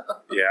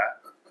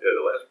 Yeah? Yeah,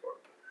 the last part.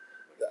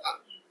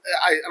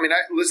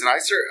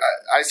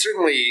 I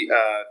certainly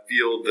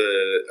feel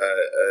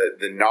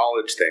the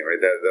knowledge thing, right?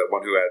 The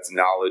one who adds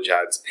knowledge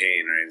adds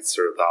pain, right? It's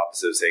sort of the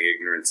opposite of saying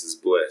ignorance is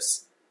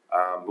bliss.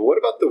 But what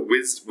about the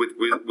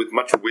with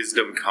much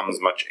wisdom comes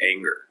much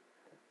anger?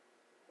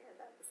 Yeah,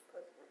 that was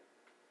puzzling.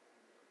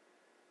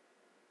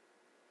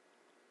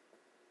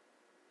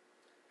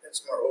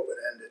 That's more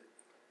open-ended.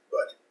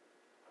 But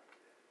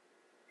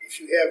if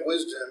you have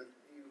wisdom,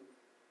 you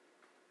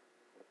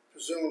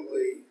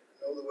presumably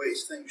know the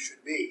ways things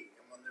should be.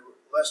 And when they're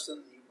less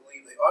than you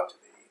believe they ought to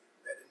be,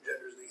 that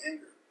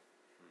anger.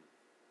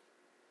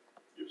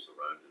 You're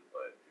surrounded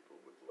by people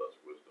with less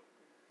wisdom.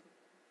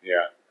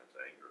 Yeah. That's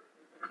anger.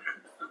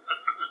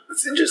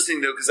 It's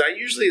interesting, though, because I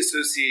usually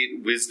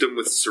associate wisdom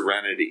with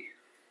serenity.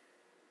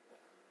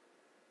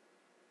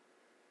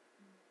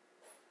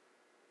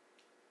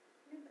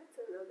 Yeah, that's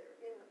another,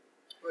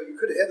 Well, you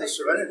could have the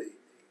serenity.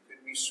 You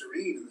could be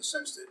serene in the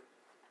sense that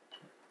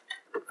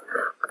you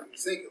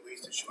think, at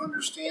least, that you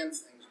understand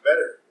things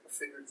better, you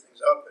figure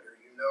things out better,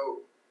 you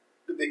know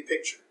the big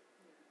picture.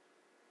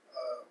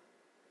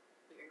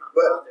 You're not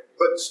But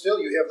bothered. still,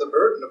 you have the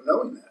burden of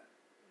knowing that.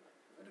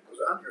 And it goes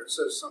on here. It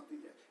says something.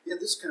 Yeah,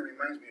 this kind of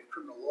reminds me of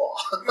criminal law.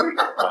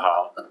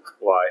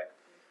 Why?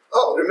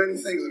 Oh, there are many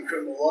things in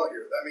criminal law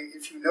here. I mean,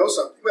 if you know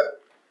something, well,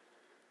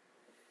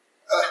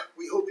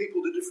 we hold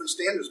people to different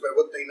standards by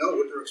what they know,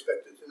 what they're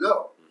expected to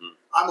know. Mm-hmm.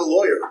 I'm a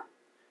lawyer.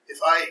 If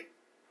I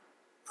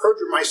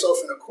perjure myself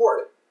in a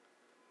court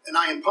and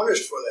I am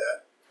punished for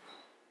that,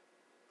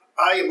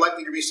 I am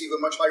likely to receive a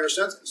much higher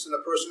sentence than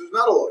a person who's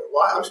not a lawyer.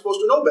 Why? I'm supposed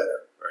to know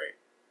better. Right.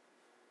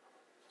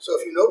 So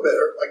if you know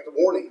better, like the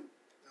warning,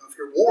 if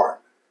you're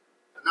warned,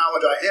 the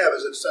knowledge I have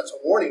is it sends a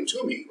warning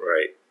to me.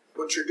 Right.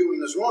 What you're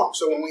doing is wrong.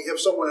 So when we have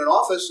someone in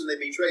office and they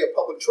betray a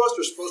public trust,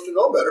 they're supposed to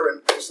know better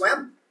and slam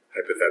them.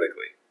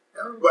 Hypothetically.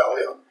 Yeah. Well,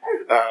 yeah.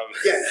 Um,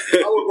 Yeah,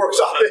 how it works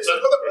out is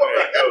another one.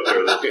 Right, goes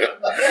there.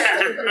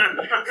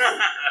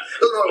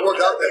 Doesn't know it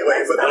worked out that way,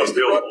 but at least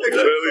the broad But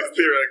picture. at least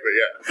theoretically,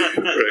 yeah.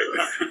 Right.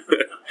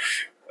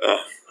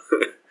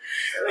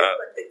 that's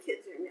what the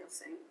kids are now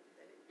saying,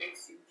 that it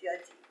makes you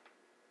judgy.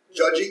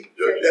 Judgy?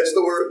 That's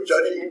the word,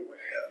 judgy.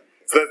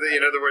 So that,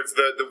 in other words,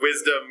 the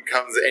wisdom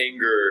comes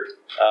anger,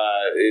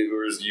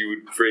 or as you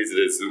would phrase it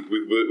as,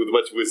 with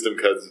much wisdom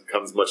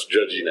comes much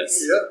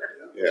judginess.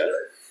 Yeah.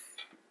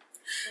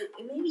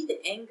 And maybe the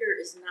anger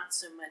is not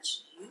so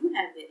much you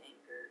have the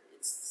anger,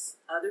 it's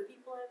other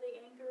people have the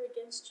anger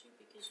against you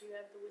because you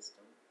have the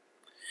wisdom.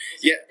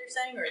 Is Yeah. that what they're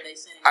saying, or are they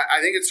saying? I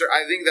think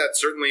that's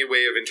certainly a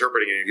way of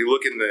interpreting it. If you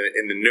look in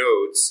the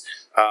notes,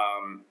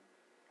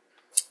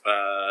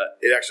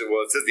 it actually,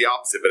 well, it says the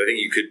opposite, but I think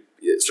you could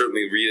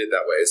certainly read it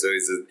that way. So he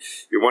says,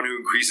 "You're one who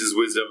increases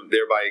wisdom,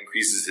 thereby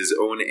increases his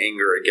own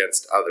anger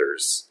against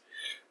others."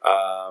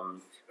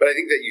 But I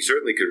think that you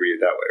certainly could read it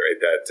that way, right?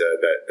 That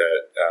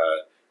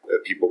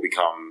people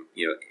become,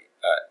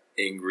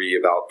 angry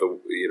about the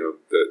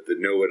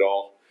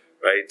know-it-all,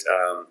 right?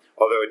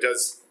 Although it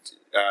does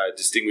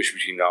distinguish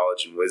between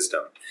knowledge and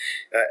wisdom.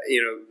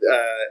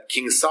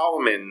 King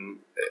Solomon,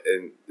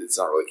 and it's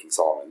not really King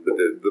Solomon, but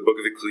the book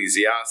of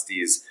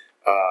Ecclesiastes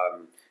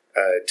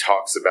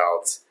talks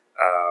about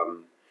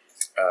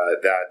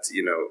that,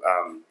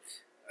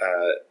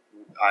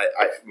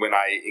 when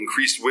I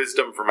increased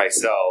wisdom for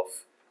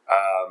myself,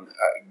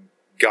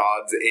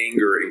 God's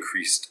anger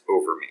increased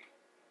over me.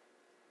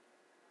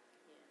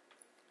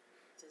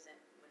 What does that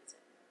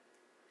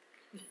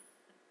mean?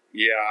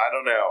 Yeah, I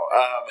don't know.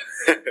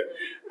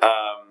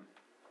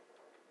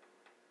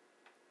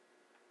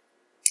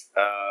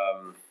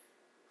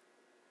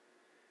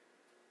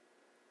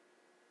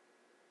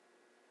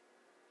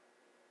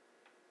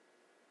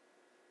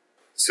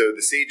 So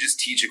the sages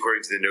teach,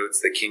 according to the notes,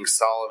 that King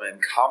Solomon,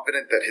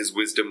 confident that his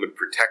wisdom would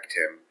protect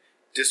him,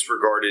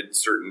 disregarded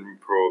certain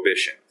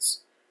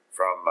prohibitions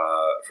from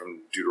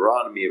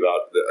Deuteronomy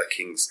about a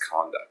king's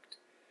conduct.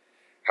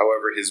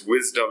 However, his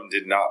wisdom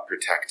did not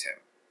protect him,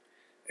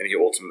 and he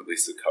ultimately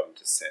succumbed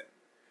to sin.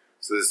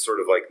 So this is sort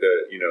of like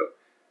the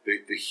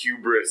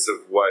hubris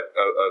of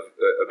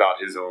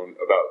about his own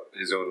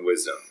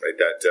wisdom, right?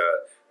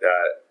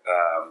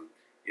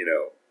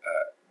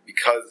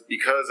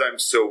 Because I'm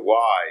so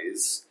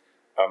wise,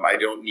 I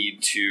don't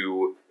need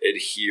to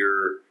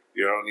adhere. I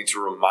don't need to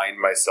remind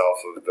myself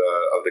of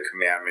the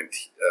commandment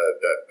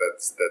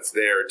that's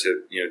there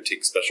to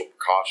take special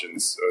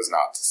precautions so as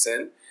not to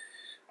sin.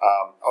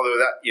 Although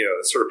that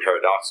it's sort of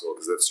paradoxical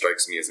because that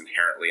strikes me as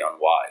inherently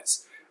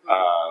unwise.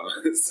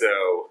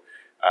 So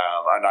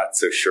I'm not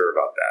so sure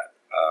about that.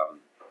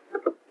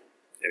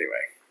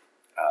 Anyway,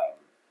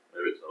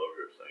 Maybe it's not what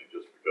you're saying.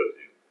 Just because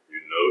you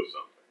know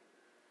something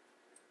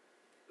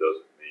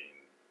doesn't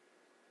mean.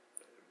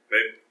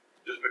 Maybe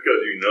just because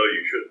you know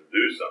you shouldn't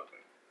do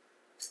something,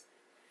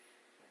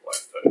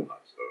 like touching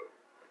hot stove,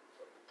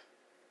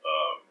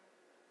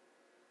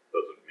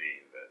 doesn't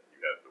mean that you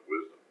have the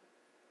wisdom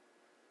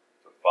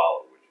to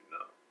follow what you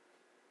know.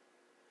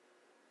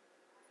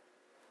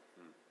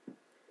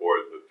 Or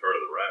to turn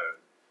it around,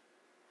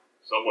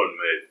 someone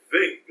may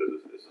think,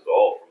 because this is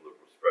all from the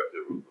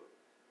perspective of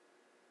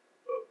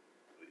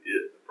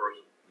the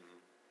person.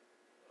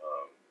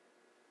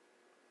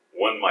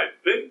 One might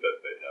think that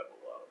they have a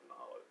lot of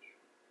knowledge,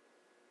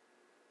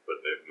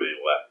 but they may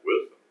lack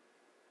wisdom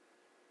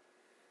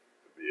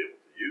to be able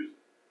to use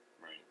it.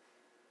 right.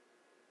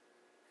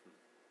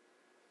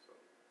 So,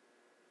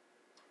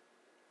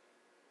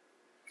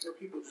 Or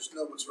people just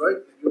know what's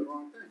right and they do the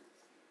wrong thing.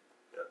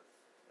 yeah.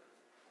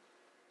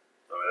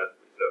 I mean,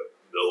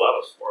 there are a lot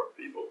of smart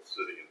people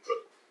sitting in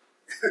prison.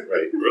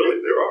 Right.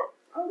 Really, there are.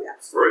 Oh,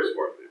 yes. Very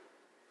smart people.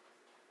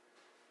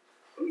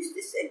 I used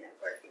to say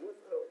that working with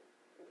little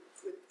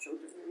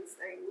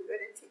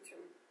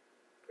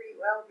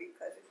well,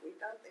 because if we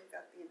don't, they've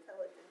got the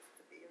intelligence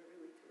to be a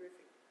really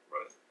terrific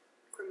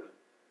criminal.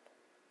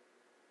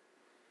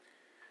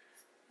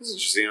 It's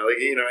interesting,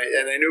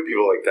 and I know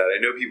people like that. I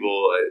know people.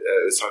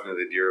 I was talking to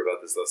the deer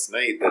about this last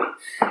night. That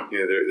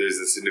there's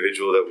this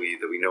individual that we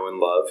know and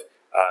love,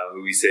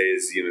 who we say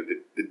is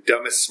the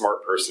dumbest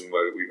smart person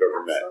we've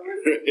ever met.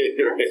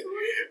 Absolutely.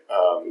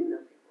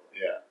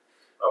 Yeah,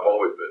 I've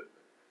always been.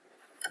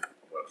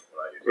 When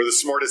I used or the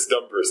smartest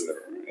dumb person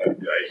ever.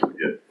 I used to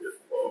get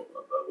involved.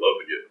 I love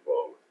to get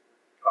involved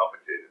with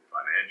complicated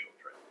financial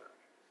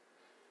transactions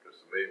because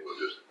to me it was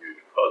just a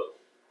huge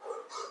puzzle.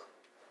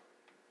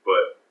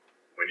 But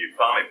when you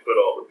finally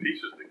put all the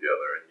pieces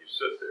together and you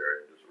sit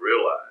there and just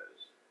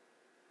realize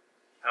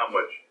how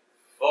much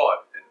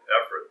thought and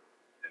effort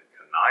and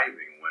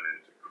conniving went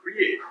into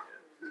creating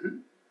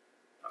it,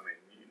 I mean,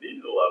 you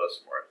needed a lot of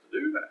smarts to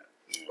do that.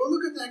 Well,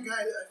 look at that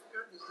guy. I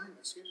forgot his name.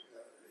 Excuse me.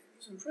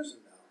 He's in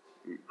prison now.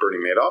 Bernie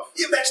Madoff?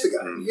 Yeah, that's the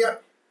guy. Yeah.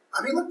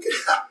 I mean, look at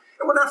that.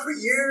 It went on for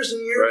years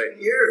and years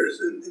and years.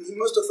 And he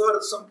must have thought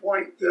at some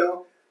point,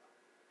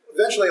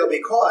 eventually I'll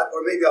be caught,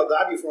 or maybe I'll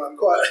die before I'm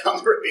caught. I'll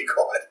never be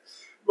caught.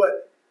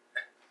 But,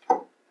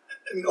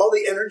 I mean, all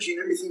the energy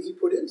and everything he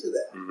put into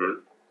that.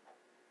 Mm-hmm.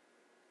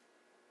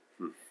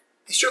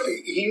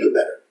 He knew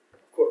better,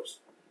 of course.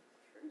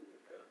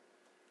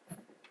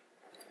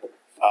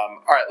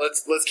 All right,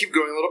 let's keep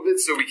going a little bit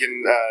so we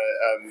can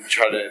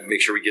try to make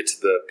sure we get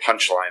to the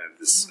punchline of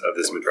this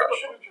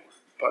midrash.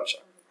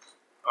 Punchline.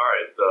 All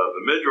right,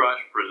 the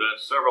Midrash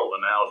presents several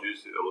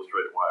analogies to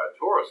illustrate why a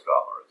Torah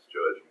scholar is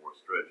judged more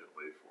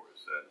stringently for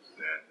his sins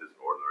than his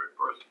ordinary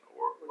person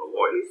or a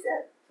lawyer. He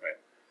said.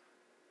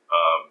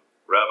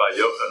 Rabbi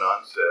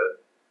Yochanan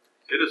said,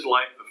 "It is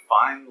like the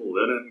fine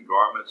linen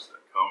garments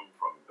that come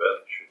from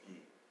Beth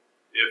She'im.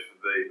 If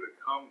they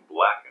become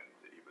blackened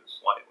even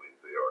slightly,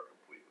 they are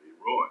completely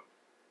ruined.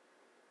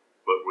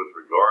 But with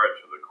regard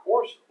to the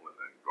coarse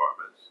linen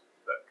garments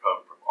that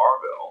come from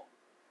Arbel,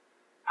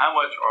 how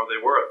much are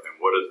they worth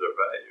and what is their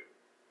value?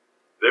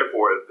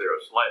 Therefore, if they are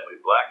slightly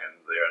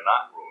blackened, they are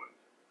not ruined.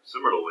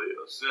 Similarly,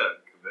 a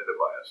sin committed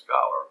by a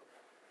scholar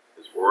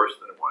is worse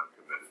than one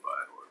committed by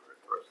an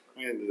ordinary person."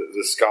 And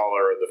the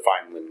scholar of the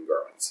fine linen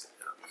garments.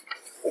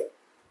 Okay.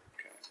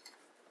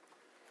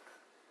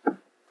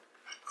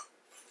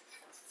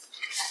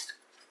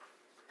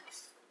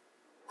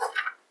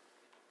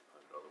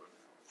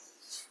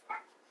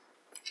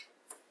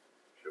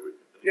 Shall we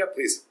continue? Yeah,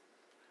 please.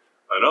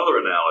 Another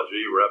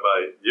analogy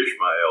Rabbi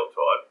Yishmael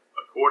taught,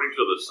 according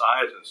to the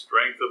size and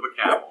strength of a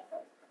camel,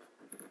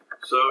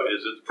 so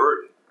is its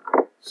burden.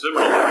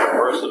 Similarly, a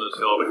person is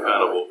held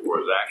accountable for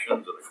his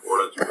actions in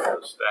accordance with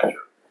his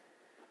stature.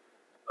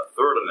 A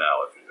third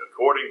analogy,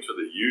 according to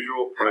the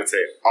usual I would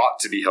say ought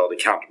to be held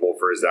accountable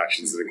for his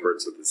actions in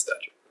accordance with his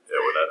statute. Yeah,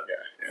 well, that,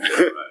 Yeah.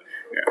 right.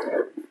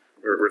 Yeah.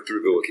 We're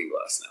through the looking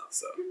glass now,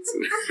 so. I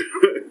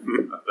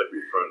think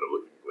we've thrown the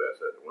looking glass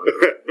at the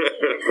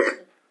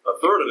window. A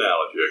third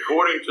analogy,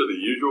 according to the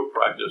usual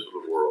practice of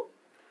the world,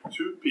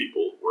 two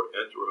people will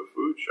enter a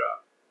food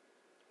shop.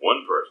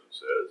 One person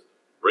says,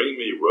 "Bring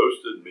me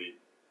roasted meat,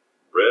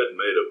 bread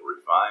made of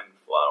refined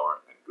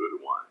flour, and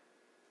good wine."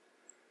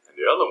 And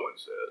the other one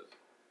says,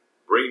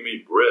 "Bring me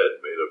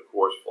bread made of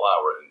coarse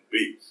flour and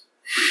beets."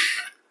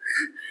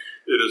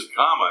 It is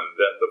common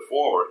that the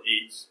former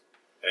eats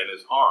and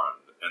is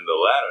harmed, and the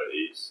latter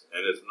eats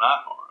and is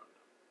not harmed.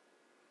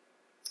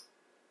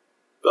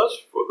 Thus,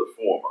 for the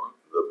former,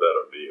 the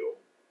better meal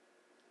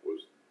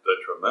was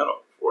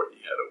detrimental, for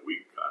he had a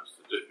weak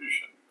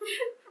constitution.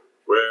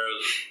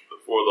 Whereas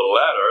for the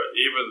latter,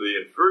 even the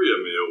inferior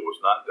meal was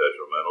not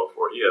detrimental,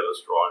 for he had a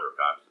stronger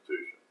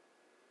constitution.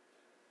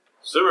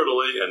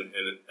 Similarly, an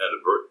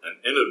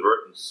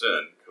inadvertent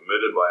sin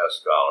committed by a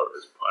scholar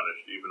is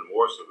punished even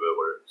more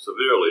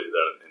severely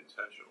than an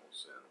intentional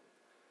sin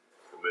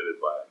committed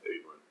by an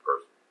ignorant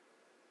person.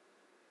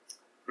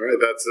 All right,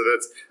 that's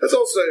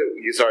also.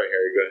 Sorry,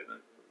 Harry. Go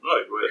ahead. No,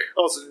 go ahead.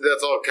 Also,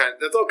 that's all kind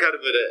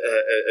of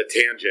a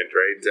tangent,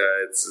 right?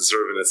 It's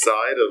sort of an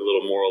aside, a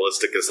little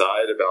moralistic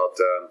aside about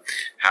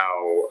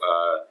how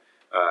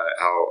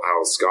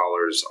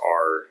scholars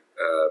are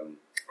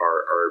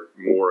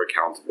more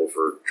accountable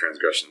for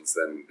transgressions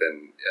than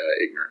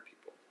ignorant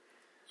people.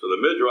 So the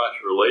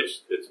Midrash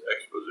relates its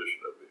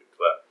exposition of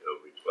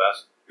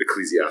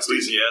Ecclesiastes.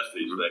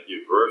 Thank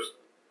you, verse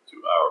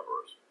to our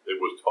verse. It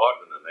was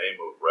taught in the name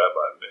of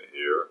Rabbi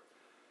Meir.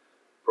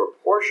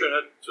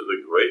 Proportionate to the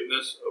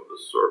greatness of the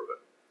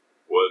serpent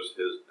was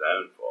his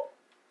downfall.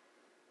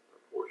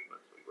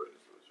 Proportionate to the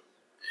greatness of the serpent.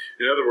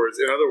 In other words,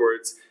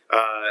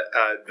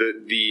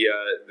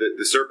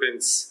 the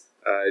serpent's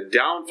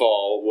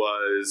downfall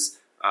was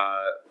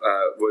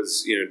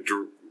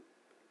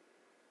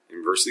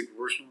inversely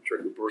proportional,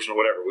 directly proportional,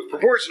 whatever. It was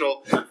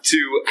proportional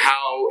to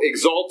how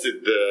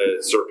exalted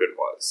the serpent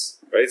was,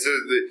 right? So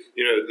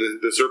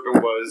the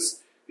serpent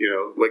was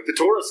like the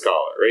Torah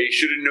scholar, right? He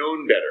should have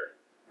known better,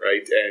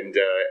 right? And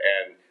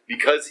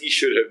because he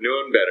should have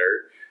known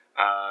better,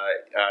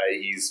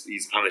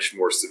 he's punished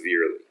more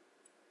severely.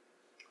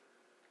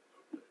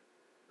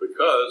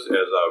 Because,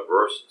 as our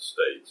verse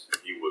states,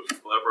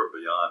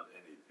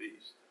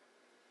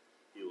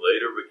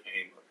 later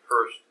became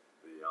accursed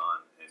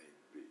beyond any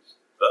beast.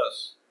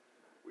 Thus,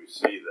 we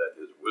see that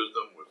his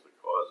wisdom was the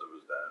cause of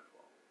his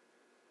downfall.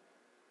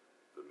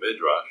 The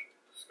Midrash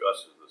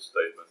discusses the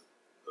statement,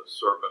 the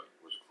serpent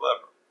was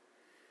clever.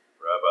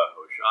 Rabbi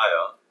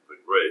Hoshea the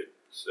Great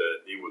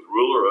said he was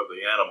ruler of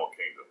the animal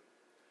kingdom.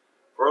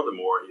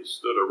 Furthermore, he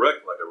stood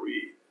erect like a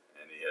reed,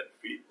 and he had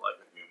feet like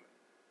a human.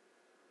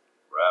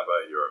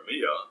 Rabbi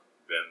Jeremiah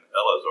ben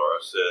Elazar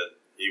said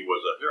he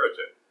was a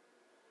heretic.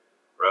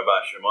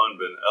 Rabbi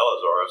Shimon ben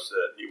Elazar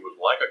said he was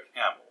like a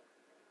camel,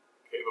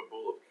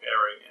 capable of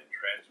carrying and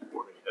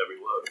transporting heavy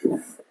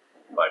loads.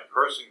 By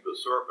cursing the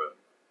serpent,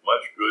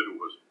 much good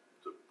was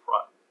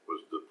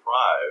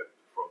deprived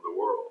from the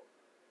world.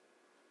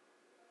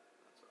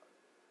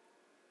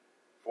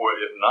 For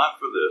if not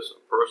for this,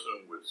 a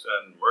person would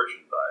send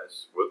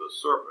merchandise with a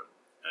serpent,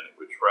 and it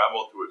would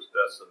travel to its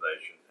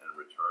destination and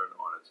return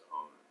on its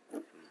own.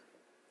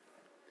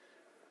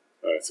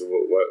 All right. So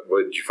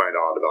what did you find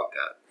odd about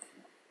that?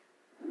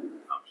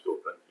 I'm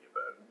still thinking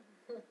about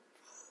it.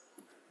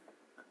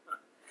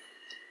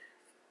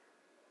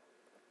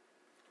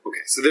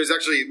 Okay, so there's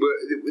actually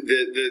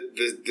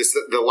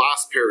the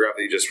last paragraph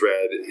that you just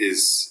read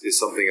is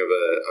something of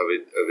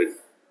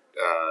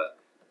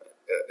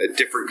a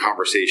different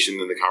conversation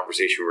than the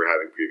conversation we were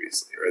having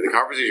previously. Right, the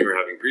conversation we were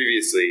having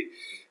previously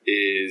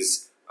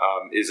is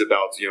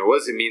about, what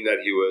does it mean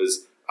that he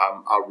was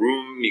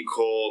arum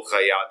mikol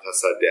chayat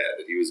hasadeh,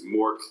 that he was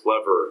more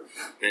clever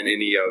than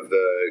any of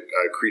the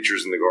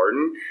creatures in the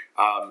garden.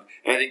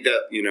 And I think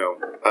that,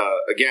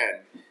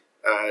 again,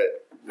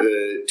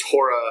 the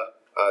Torah,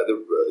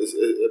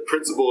 the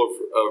principle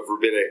of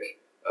rabbinic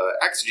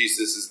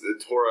exegesis is that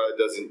the Torah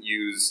doesn't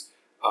use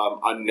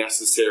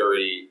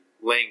unnecessary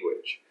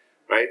language,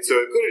 right? So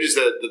it could have just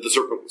said that the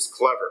serpent was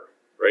clever,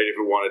 right, if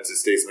it wanted to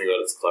say something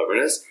about its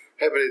cleverness,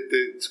 right? But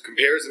it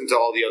compares him to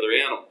all the other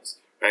animals.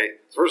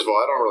 Right. So first of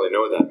all, I don't really know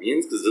what that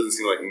means because it doesn't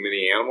seem like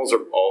many animals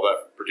are all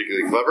that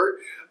particularly clever.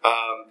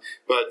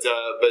 But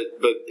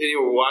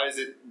anyway,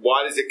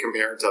 why does it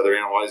compare him to other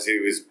animals? Why does he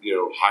was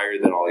higher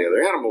than all the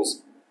other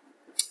animals?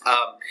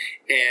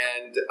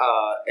 And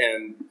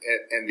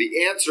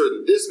the answer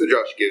that this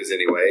midrash gives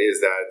anyway is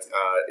that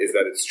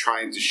it's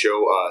trying to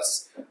show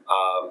us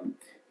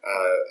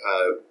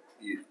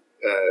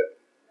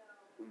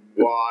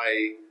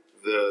why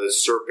the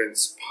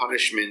serpent's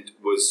punishment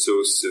was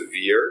so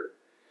severe.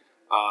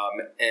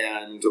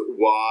 And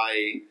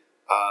why,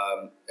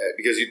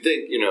 because you'd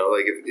think,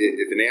 like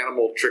if an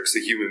animal tricks a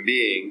human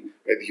being,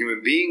 right, the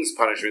human being's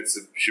punishments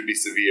should be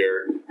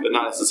severe, but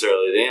not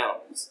necessarily the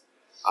animals.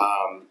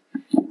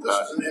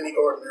 This isn't any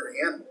ordinary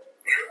animal.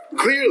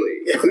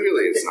 Clearly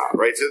it's not,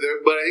 right? So,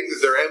 but I think that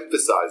they're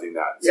emphasizing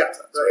that in some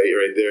sense,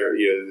 right? There,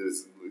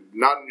 there's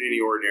not any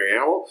ordinary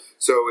animal,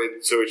 so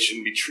it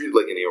shouldn't be treated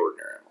like any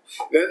ordinary animal.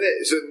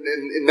 So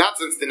in that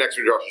sense, the next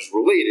midrash is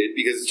related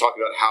because it's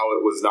talking about how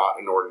it was not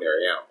an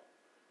ordinary animal,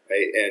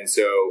 right? And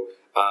so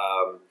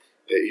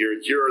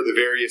here are the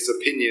various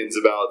opinions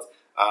about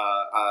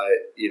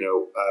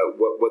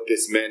what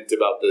this meant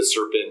about the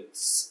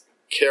serpent's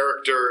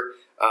character,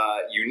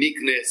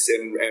 uniqueness,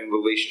 and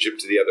relationship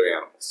to the other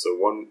animals. So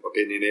one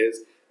opinion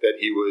is that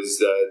he was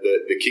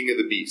the king of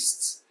the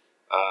beasts,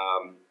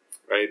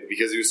 right?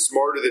 Because he was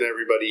smarter than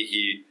everybody,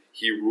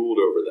 he ruled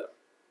over them.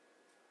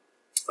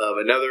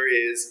 Another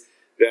is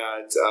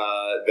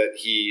that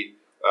he,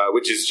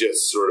 which is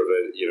just sort of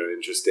an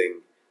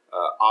interesting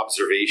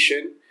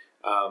observation.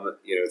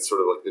 It's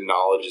sort of like the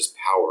knowledge is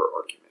power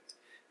argument.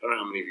 I don't know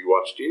how many of you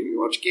watched. Do you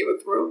watch Game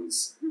of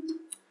Thrones?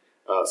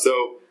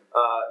 So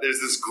there's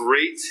this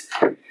great,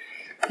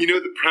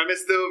 the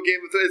premise though of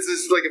Game of Thrones. It's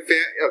just like a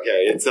fan.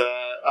 Okay, it's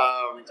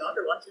my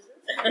daughter watches it.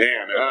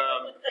 Man,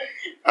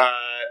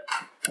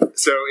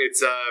 so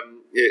it's a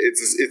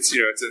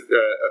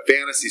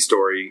fantasy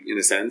story in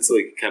a sense,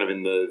 like kind of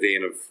in the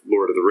vein of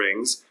Lord of the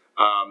Rings,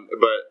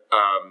 but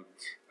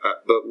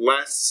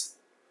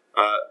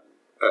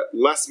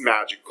less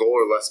magical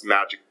or less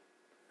magic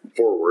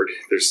forward.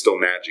 There's still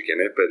magic in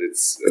it, but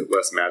it's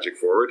less magic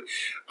forward,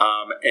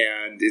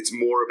 and it's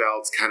more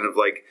about kind of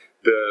like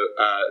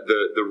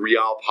the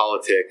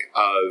realpolitik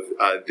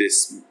of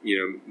this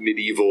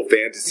medieval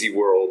fantasy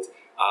world.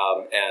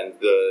 And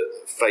the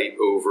fight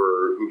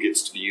over who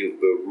gets to be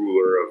the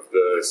ruler of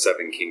the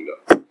Seven Kingdoms.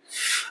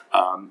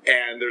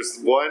 And there's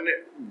one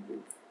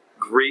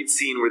great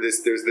scene where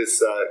there's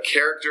this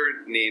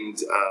character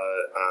named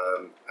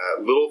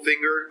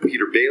Littlefinger,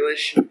 Peter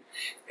Baelish,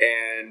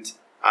 and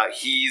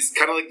he's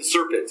kind of like the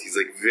serpent. He's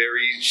like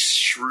very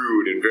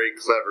shrewd and very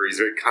clever. He's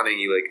very cunning.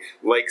 He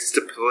likes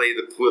to play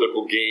the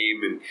political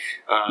game and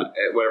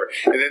whatever.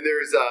 And then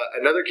there's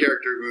another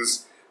character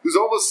who's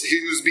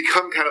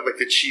become kind of like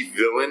the chief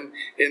villain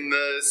in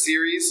the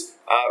series,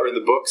 or in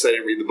the books. I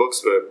didn't read the books,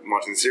 but I'm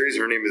watching the series.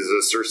 Her name is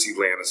Cersei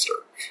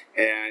Lannister,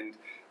 and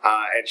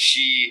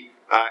she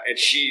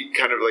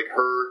kind of like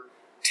her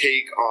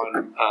take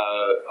on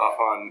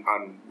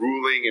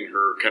ruling and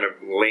her kind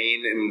of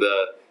lane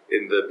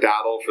in the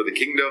battle for the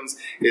kingdoms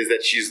is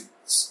that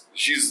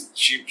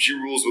she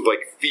rules with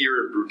like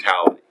fear and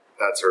brutality.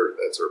 That's her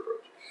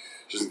approach.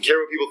 She doesn't care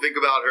what people think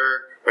about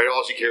her, right?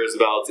 All she cares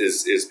about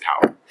is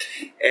power.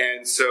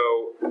 And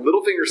so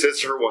Littlefinger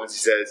says to her once, he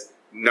says,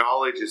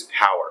 knowledge is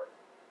power.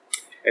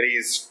 And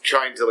he's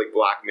trying to like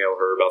blackmail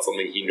her about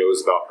something he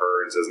knows about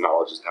her and says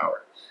knowledge is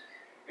power.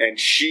 And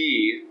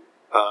she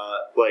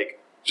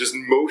just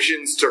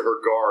motions to her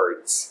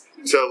guards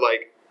to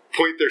like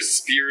point their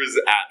spears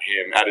at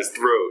him, at his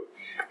throat.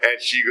 And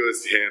she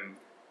goes to him,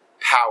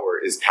 power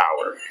is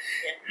power.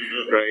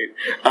 Right?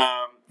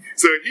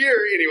 So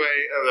here,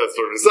 anyway, that's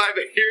sort of a side,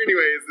 but here,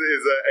 anyway,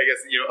 is I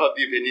guess, of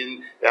the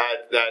opinion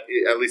that,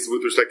 at least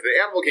with respect to the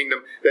animal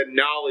kingdom, that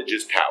knowledge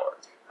is power.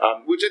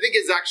 Which I think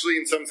is actually,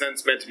 in some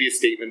sense, meant to be a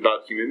statement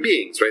about human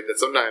beings, right? That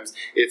sometimes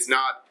it's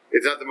not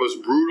the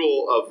most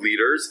brutal of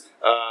leaders.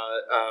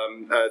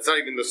 It's not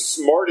even the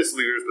smartest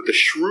leaders, but the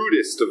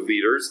shrewdest of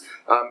leaders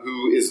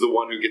who is the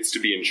one who gets to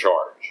be in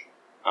charge.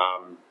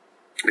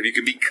 If you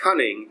can be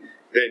cunning,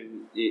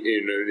 then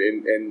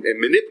and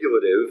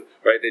manipulative,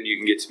 right? Then you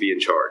can get to be in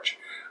charge.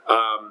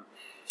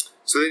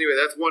 So anyway,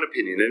 that's one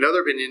opinion.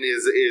 Another opinion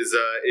is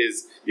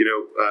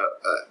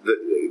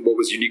what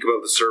was unique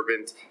about the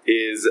serpent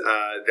is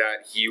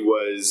that he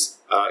was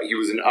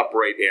an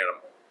upright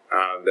animal.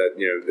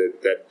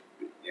 That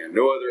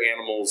no other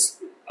animals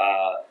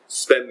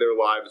spend their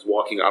lives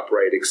walking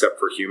upright except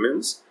for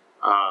humans.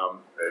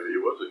 Maybe he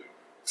wasn't.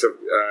 So,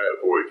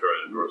 before he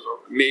turned into a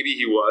serpent. Maybe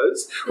he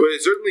was. Well,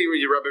 certainly,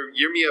 Rabbi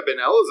Yirmiyah ben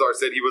Elazar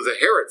said he was a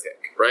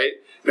heretic.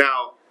 Right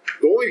now.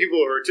 The only people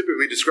who are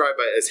typically described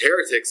as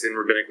heretics in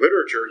rabbinic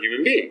literature are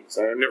human beings.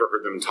 I've never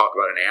heard them talk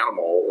about an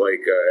animal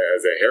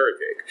as a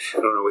heretic. I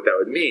don't know what that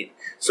would mean.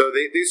 So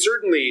they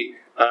certainly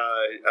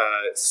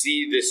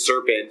see this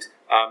serpent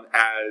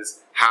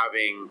as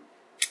having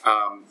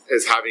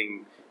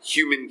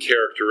human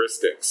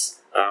characteristics,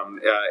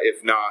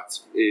 if not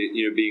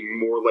being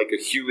more like a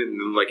human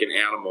than like an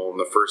animal in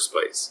the first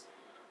place.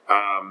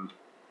 The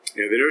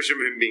notion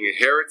of him being a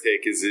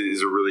heretic is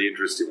a really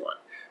interesting one.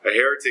 A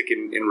heretic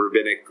in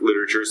rabbinic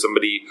literature,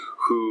 somebody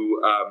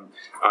who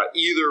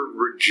either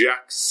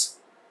rejects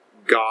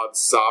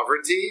God's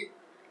sovereignty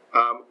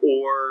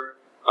or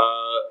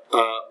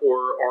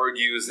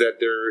argues that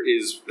that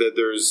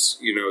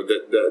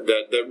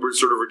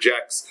sort of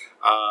rejects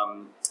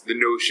the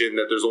notion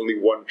that there's only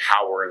one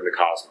power in the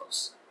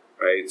cosmos,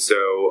 right?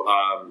 So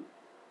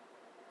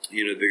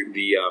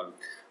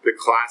the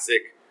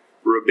classic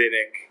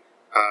rabbinic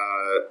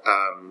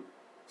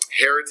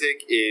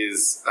heretic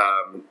is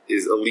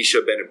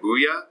Elisha ben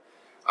Abuya,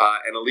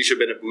 and Elisha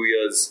ben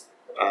Abuya's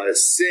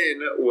sin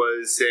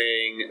was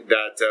saying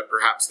that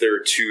perhaps there are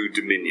two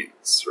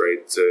dominions,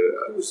 right? So,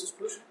 Who is this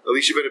person?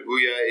 Elisha ben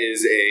Abuya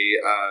is a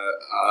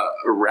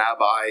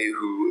rabbi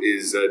who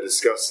is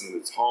discussed in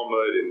the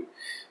Talmud and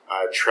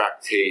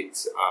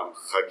tractate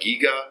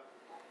Chagiga.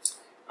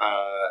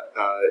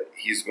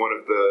 He's one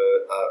of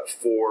the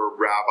four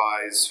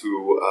rabbis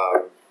who.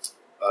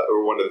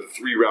 Or one of the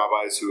three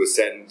rabbis who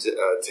ascend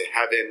to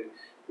heaven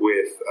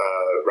with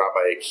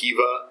Rabbi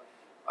Akiva,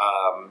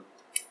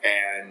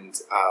 and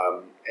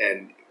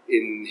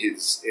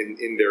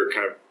in their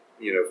kind of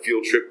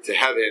field trip to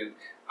heaven,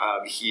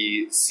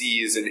 he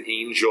sees an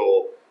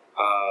angel,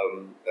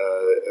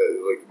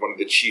 like one of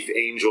the chief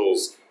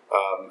angels,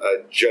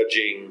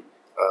 judging,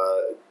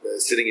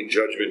 sitting in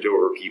judgment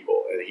over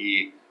people, and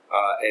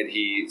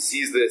he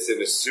sees this and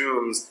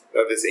assumes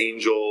that this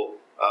angel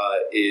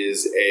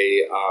is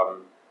a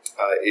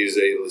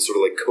sort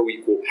of like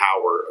co-equal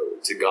power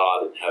to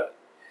God in heaven.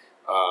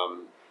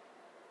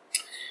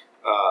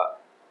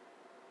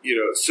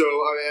 So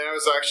I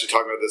was actually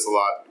talking about this a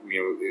lot.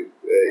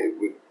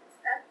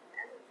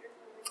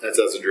 That's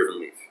As a Driven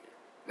Leaf.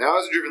 Now,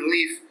 As a Driven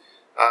Leaf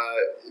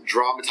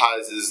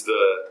dramatizes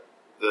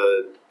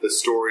the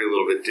story a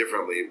little bit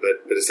differently,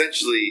 but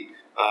essentially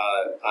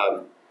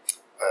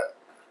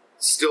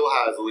still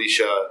has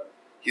Elisha.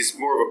 He's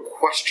more of a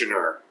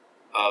questioner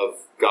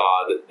of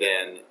God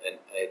than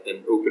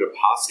an open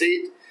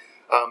apostate,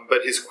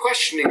 but his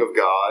questioning of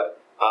God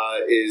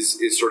is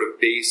sort of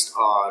based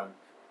on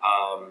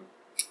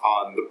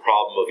the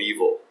problem of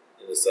evil,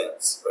 in a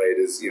sense, right?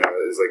 Is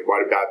like,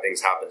 why do bad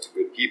things happen to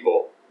good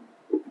people?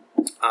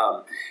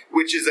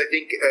 Which is, I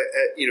think,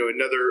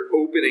 another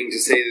opening to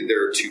say that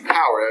there are two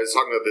powers. I was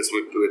talking about this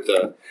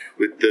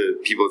with the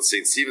people at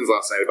St. Stephen's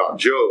last night about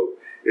Job.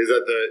 Is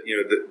that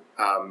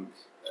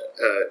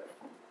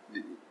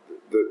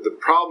the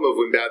problem of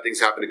when bad things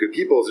happen to good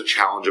people is a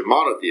challenge of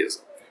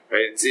monotheism.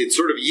 Right? It's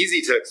sort of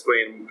easy to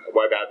explain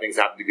why bad things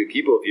happen to good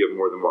people if you have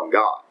more than one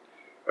God.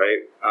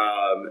 Right?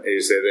 And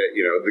you say that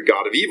the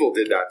God of evil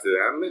did that to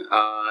them,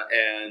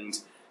 and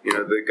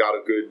the God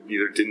of good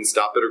either didn't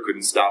stop it or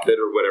couldn't stop it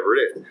or whatever it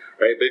is.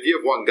 Right? But if you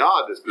have one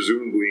God that's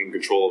presumably in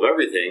control of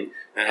everything,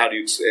 and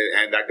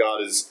and that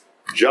God is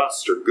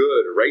just or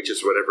good or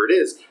righteous or whatever it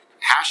is,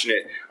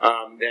 passionate,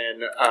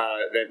 then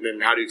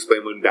how do you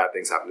explain when bad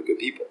things happen to good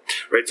people,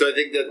 right? So I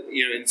think that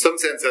in some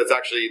sense that's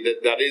actually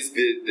that is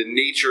the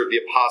nature of the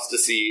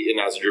apostasy in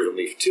As a Driven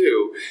Leaf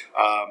too,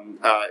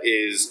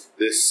 is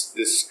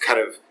this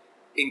kind of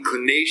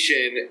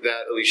inclination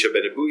that Elisha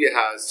ben Abuya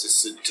has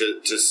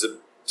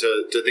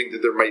to think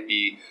that there might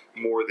be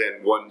more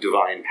than one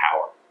divine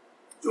power.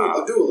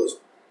 Dualism.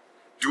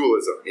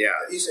 Dualism, yeah.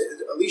 He said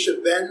Elisha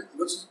ben,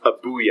 what's his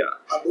Abuya.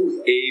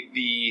 Abuya.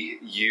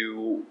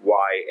 Abuya,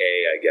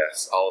 I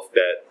guess. Aleph,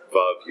 Bet,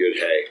 Vav, Yud,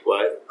 Hey.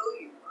 What?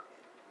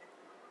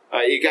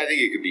 I think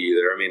it could be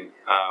either. I mean,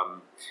 I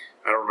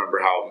don't remember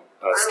how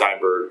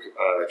Steinberg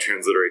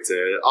transliterates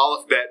it.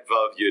 Aleph, Bet,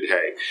 Vav, Yud,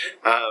 Hey.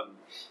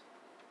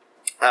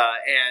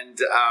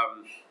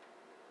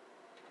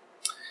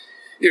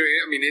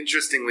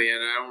 Interestingly,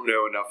 and I don't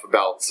know enough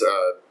about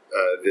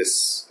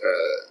this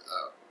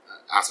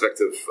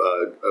aspect of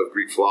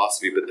Greek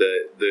philosophy, but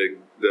the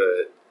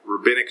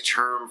rabbinic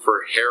term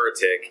for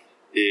heretic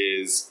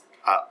is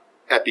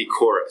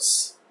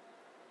epikoros.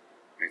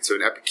 Right? So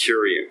an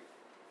Epicurean.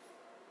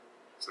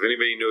 So if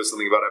anybody knows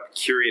something about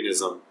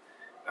Epicureanism,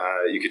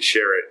 you could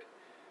share it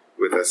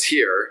with us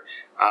here.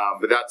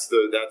 But that's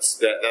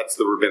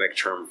the rabbinic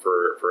term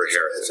for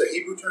heretic. It's a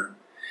Hebrew term?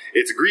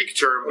 It's a Greek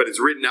term, but it's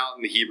written out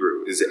in the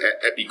Hebrew. It's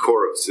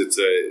epikoros. It's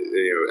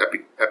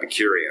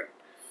Epicurean.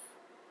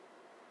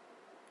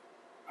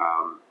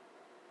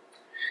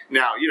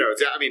 Now,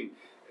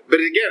 but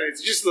again,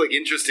 it's just like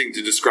interesting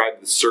to describe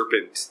the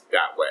serpent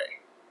that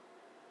way,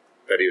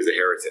 that he was a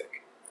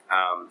heretic.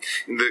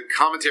 In the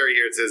commentary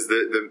here, it says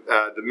the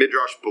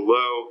Midrash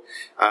below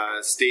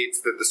states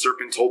that the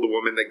serpent told the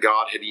woman that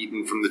God had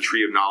eaten from the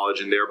tree of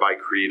knowledge and thereby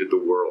created the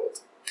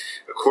world.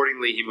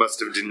 Accordingly, he must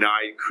have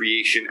denied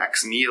creation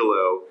ex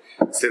nihilo,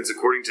 since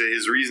according to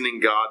his reasoning,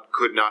 God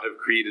could not have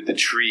created the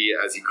tree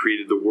as he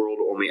created the world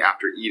only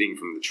after eating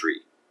from the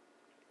tree.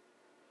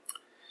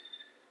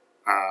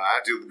 I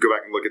have to go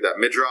back and look at that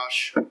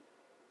Midrash.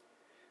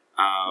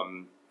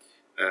 I'm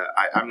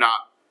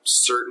not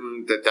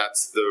certain that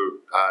that's the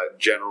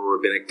general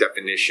rabbinic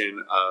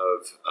definition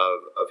of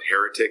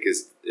heretic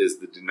is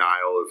the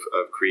denial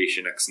of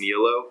creation ex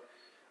nihilo.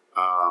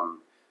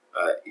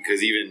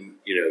 Because even,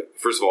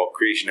 first of all,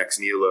 creation ex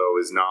nihilo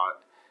is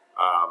not,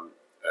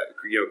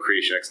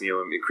 creation ex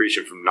nihilo,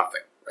 creation from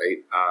nothing,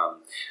 right?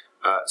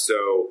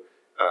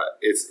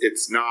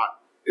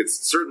 It's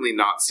certainly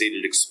not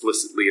stated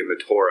explicitly in the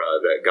Torah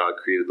that God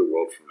created the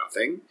world from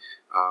nothing.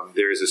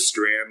 There is a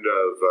strand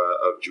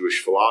of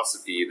Jewish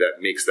philosophy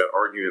that makes that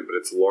argument, but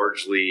it's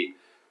largely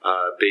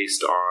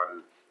based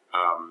on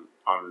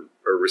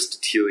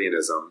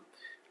Aristotelianism,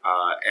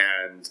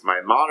 and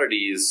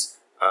Maimonides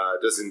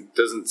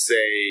doesn't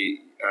say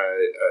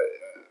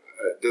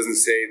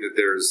that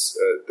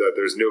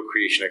there's no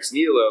creation ex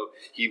nihilo.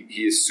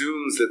 He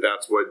assumes that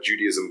that's what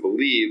Judaism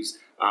believes,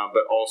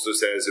 but also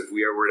says if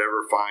we were to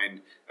ever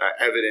find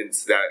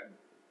evidence that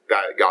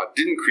God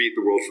didn't create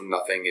the world from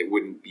nothing, it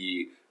wouldn't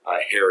be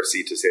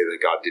heresy to say that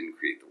God didn't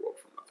create the world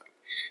from nothing.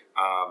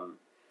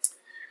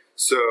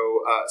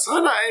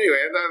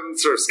 Anyway, I'm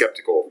sort of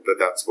skeptical that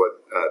that's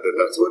what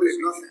that's what is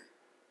nothing.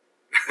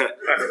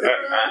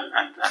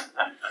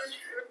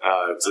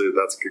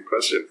 That's a good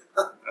question.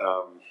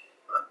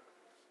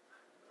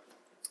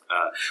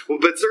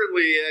 But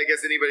certainly, I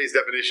guess anybody's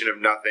definition of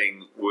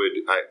nothing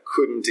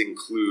couldn't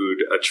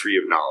include a tree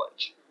of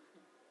knowledge,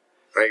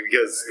 right?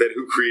 Because then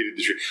who created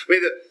the tree? I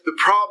mean, the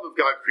problem of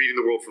God creating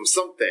the world from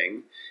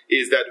something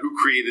is that who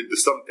created the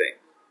something,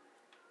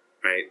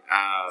 right?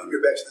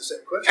 You're back to the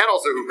same question. And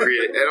also who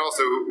created, and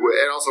also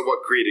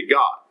what created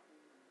God.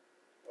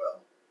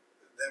 Well,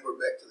 then we're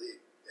back to the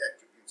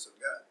attributes of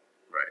God.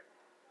 Right.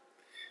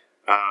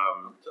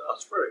 I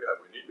swear to God,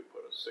 we need to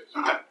put a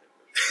six-pack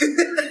in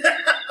this.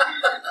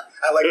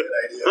 I like that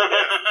idea.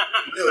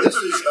 This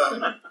is.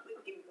 We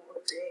can be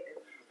more creative.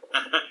 I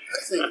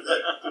think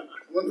that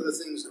one of the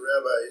things the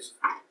rabbis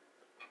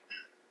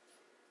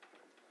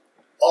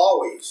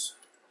always,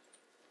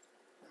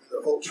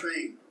 the whole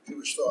train of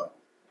Jewish thought,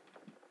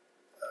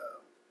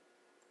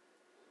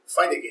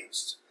 fight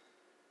against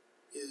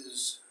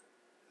is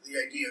the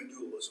idea of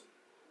dualism.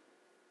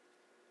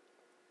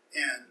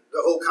 And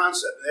the whole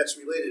concept, and that's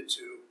related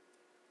to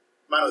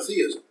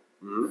monotheism.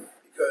 Mm-hmm.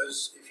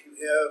 Because if you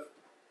have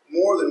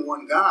more than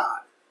one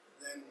God,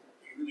 then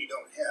you really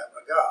don't have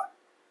a God.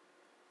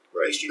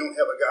 Right. At least you don't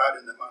have a God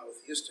in the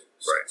monotheistic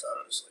sense,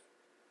 obviously.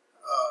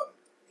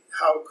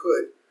 How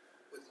could,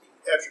 with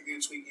the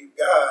attributes we give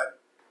God,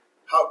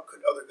 how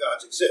could other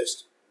gods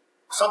exist?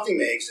 Something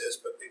may exist,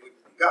 but they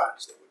wouldn't be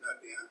gods. They would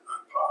not be on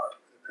par.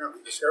 And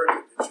apparently this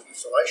heretic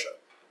is Elisha.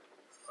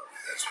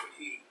 That's what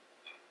he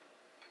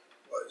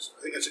was.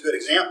 I think it's a good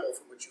example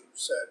from what you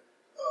said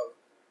of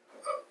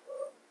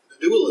the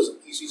dualism.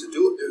 He sees a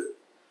dualism.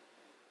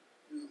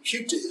 You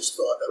impute to his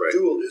thought of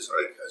dualism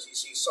because he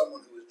sees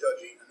someone who is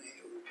judging an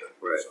angel who is judging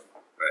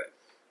someone. Right.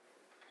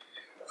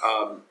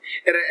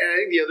 And I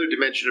think the other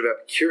dimension of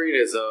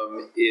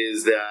Epicureanism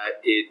is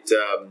that it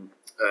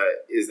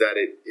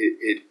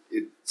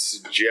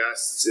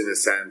suggests, in a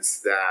sense,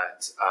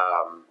 that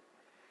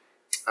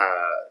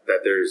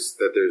that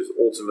there's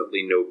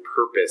ultimately no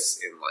purpose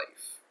in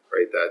life,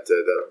 right?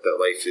 That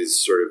life is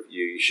sort of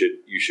you should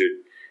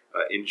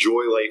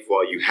enjoy life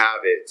while you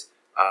have it,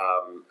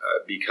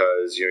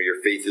 because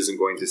your faith isn't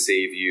going to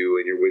save you,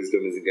 and your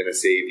wisdom isn't going to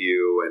save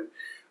you, and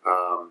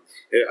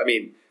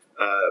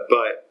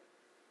but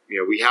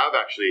we have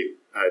actually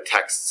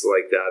texts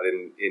like that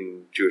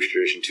in Jewish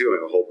tradition too,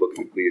 and the whole book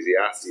of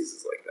Ecclesiastes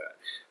is like that.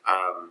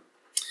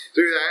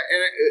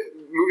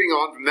 Moving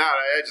on from that,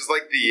 I just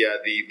like the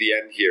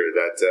end here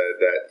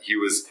that he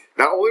was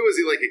not only was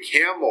he like a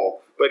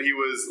camel, but he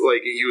was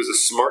a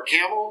smart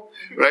camel,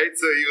 right?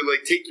 So he would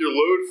like take your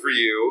load for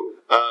you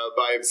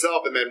by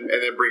himself, and then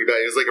bring it back.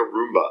 He was like a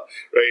Roomba,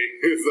 right?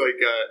 It was like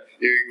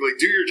you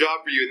do your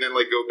job for you, and then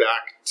like go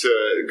back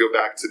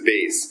to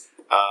base.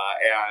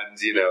 And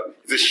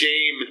it's a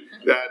shame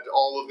that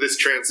all of this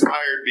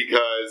transpired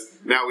because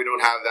now we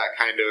don't have that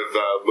kind of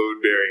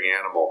load-bearing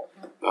animal.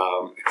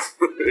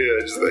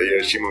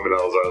 Shimon ben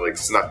Elazar like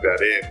snuck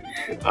that in.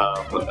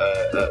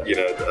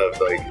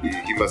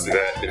 He must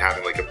have been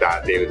having like a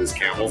bad day with his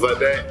camels that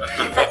day.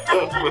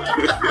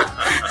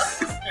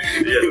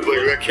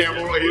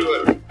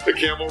 The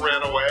camel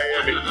ran away,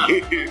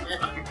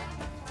 and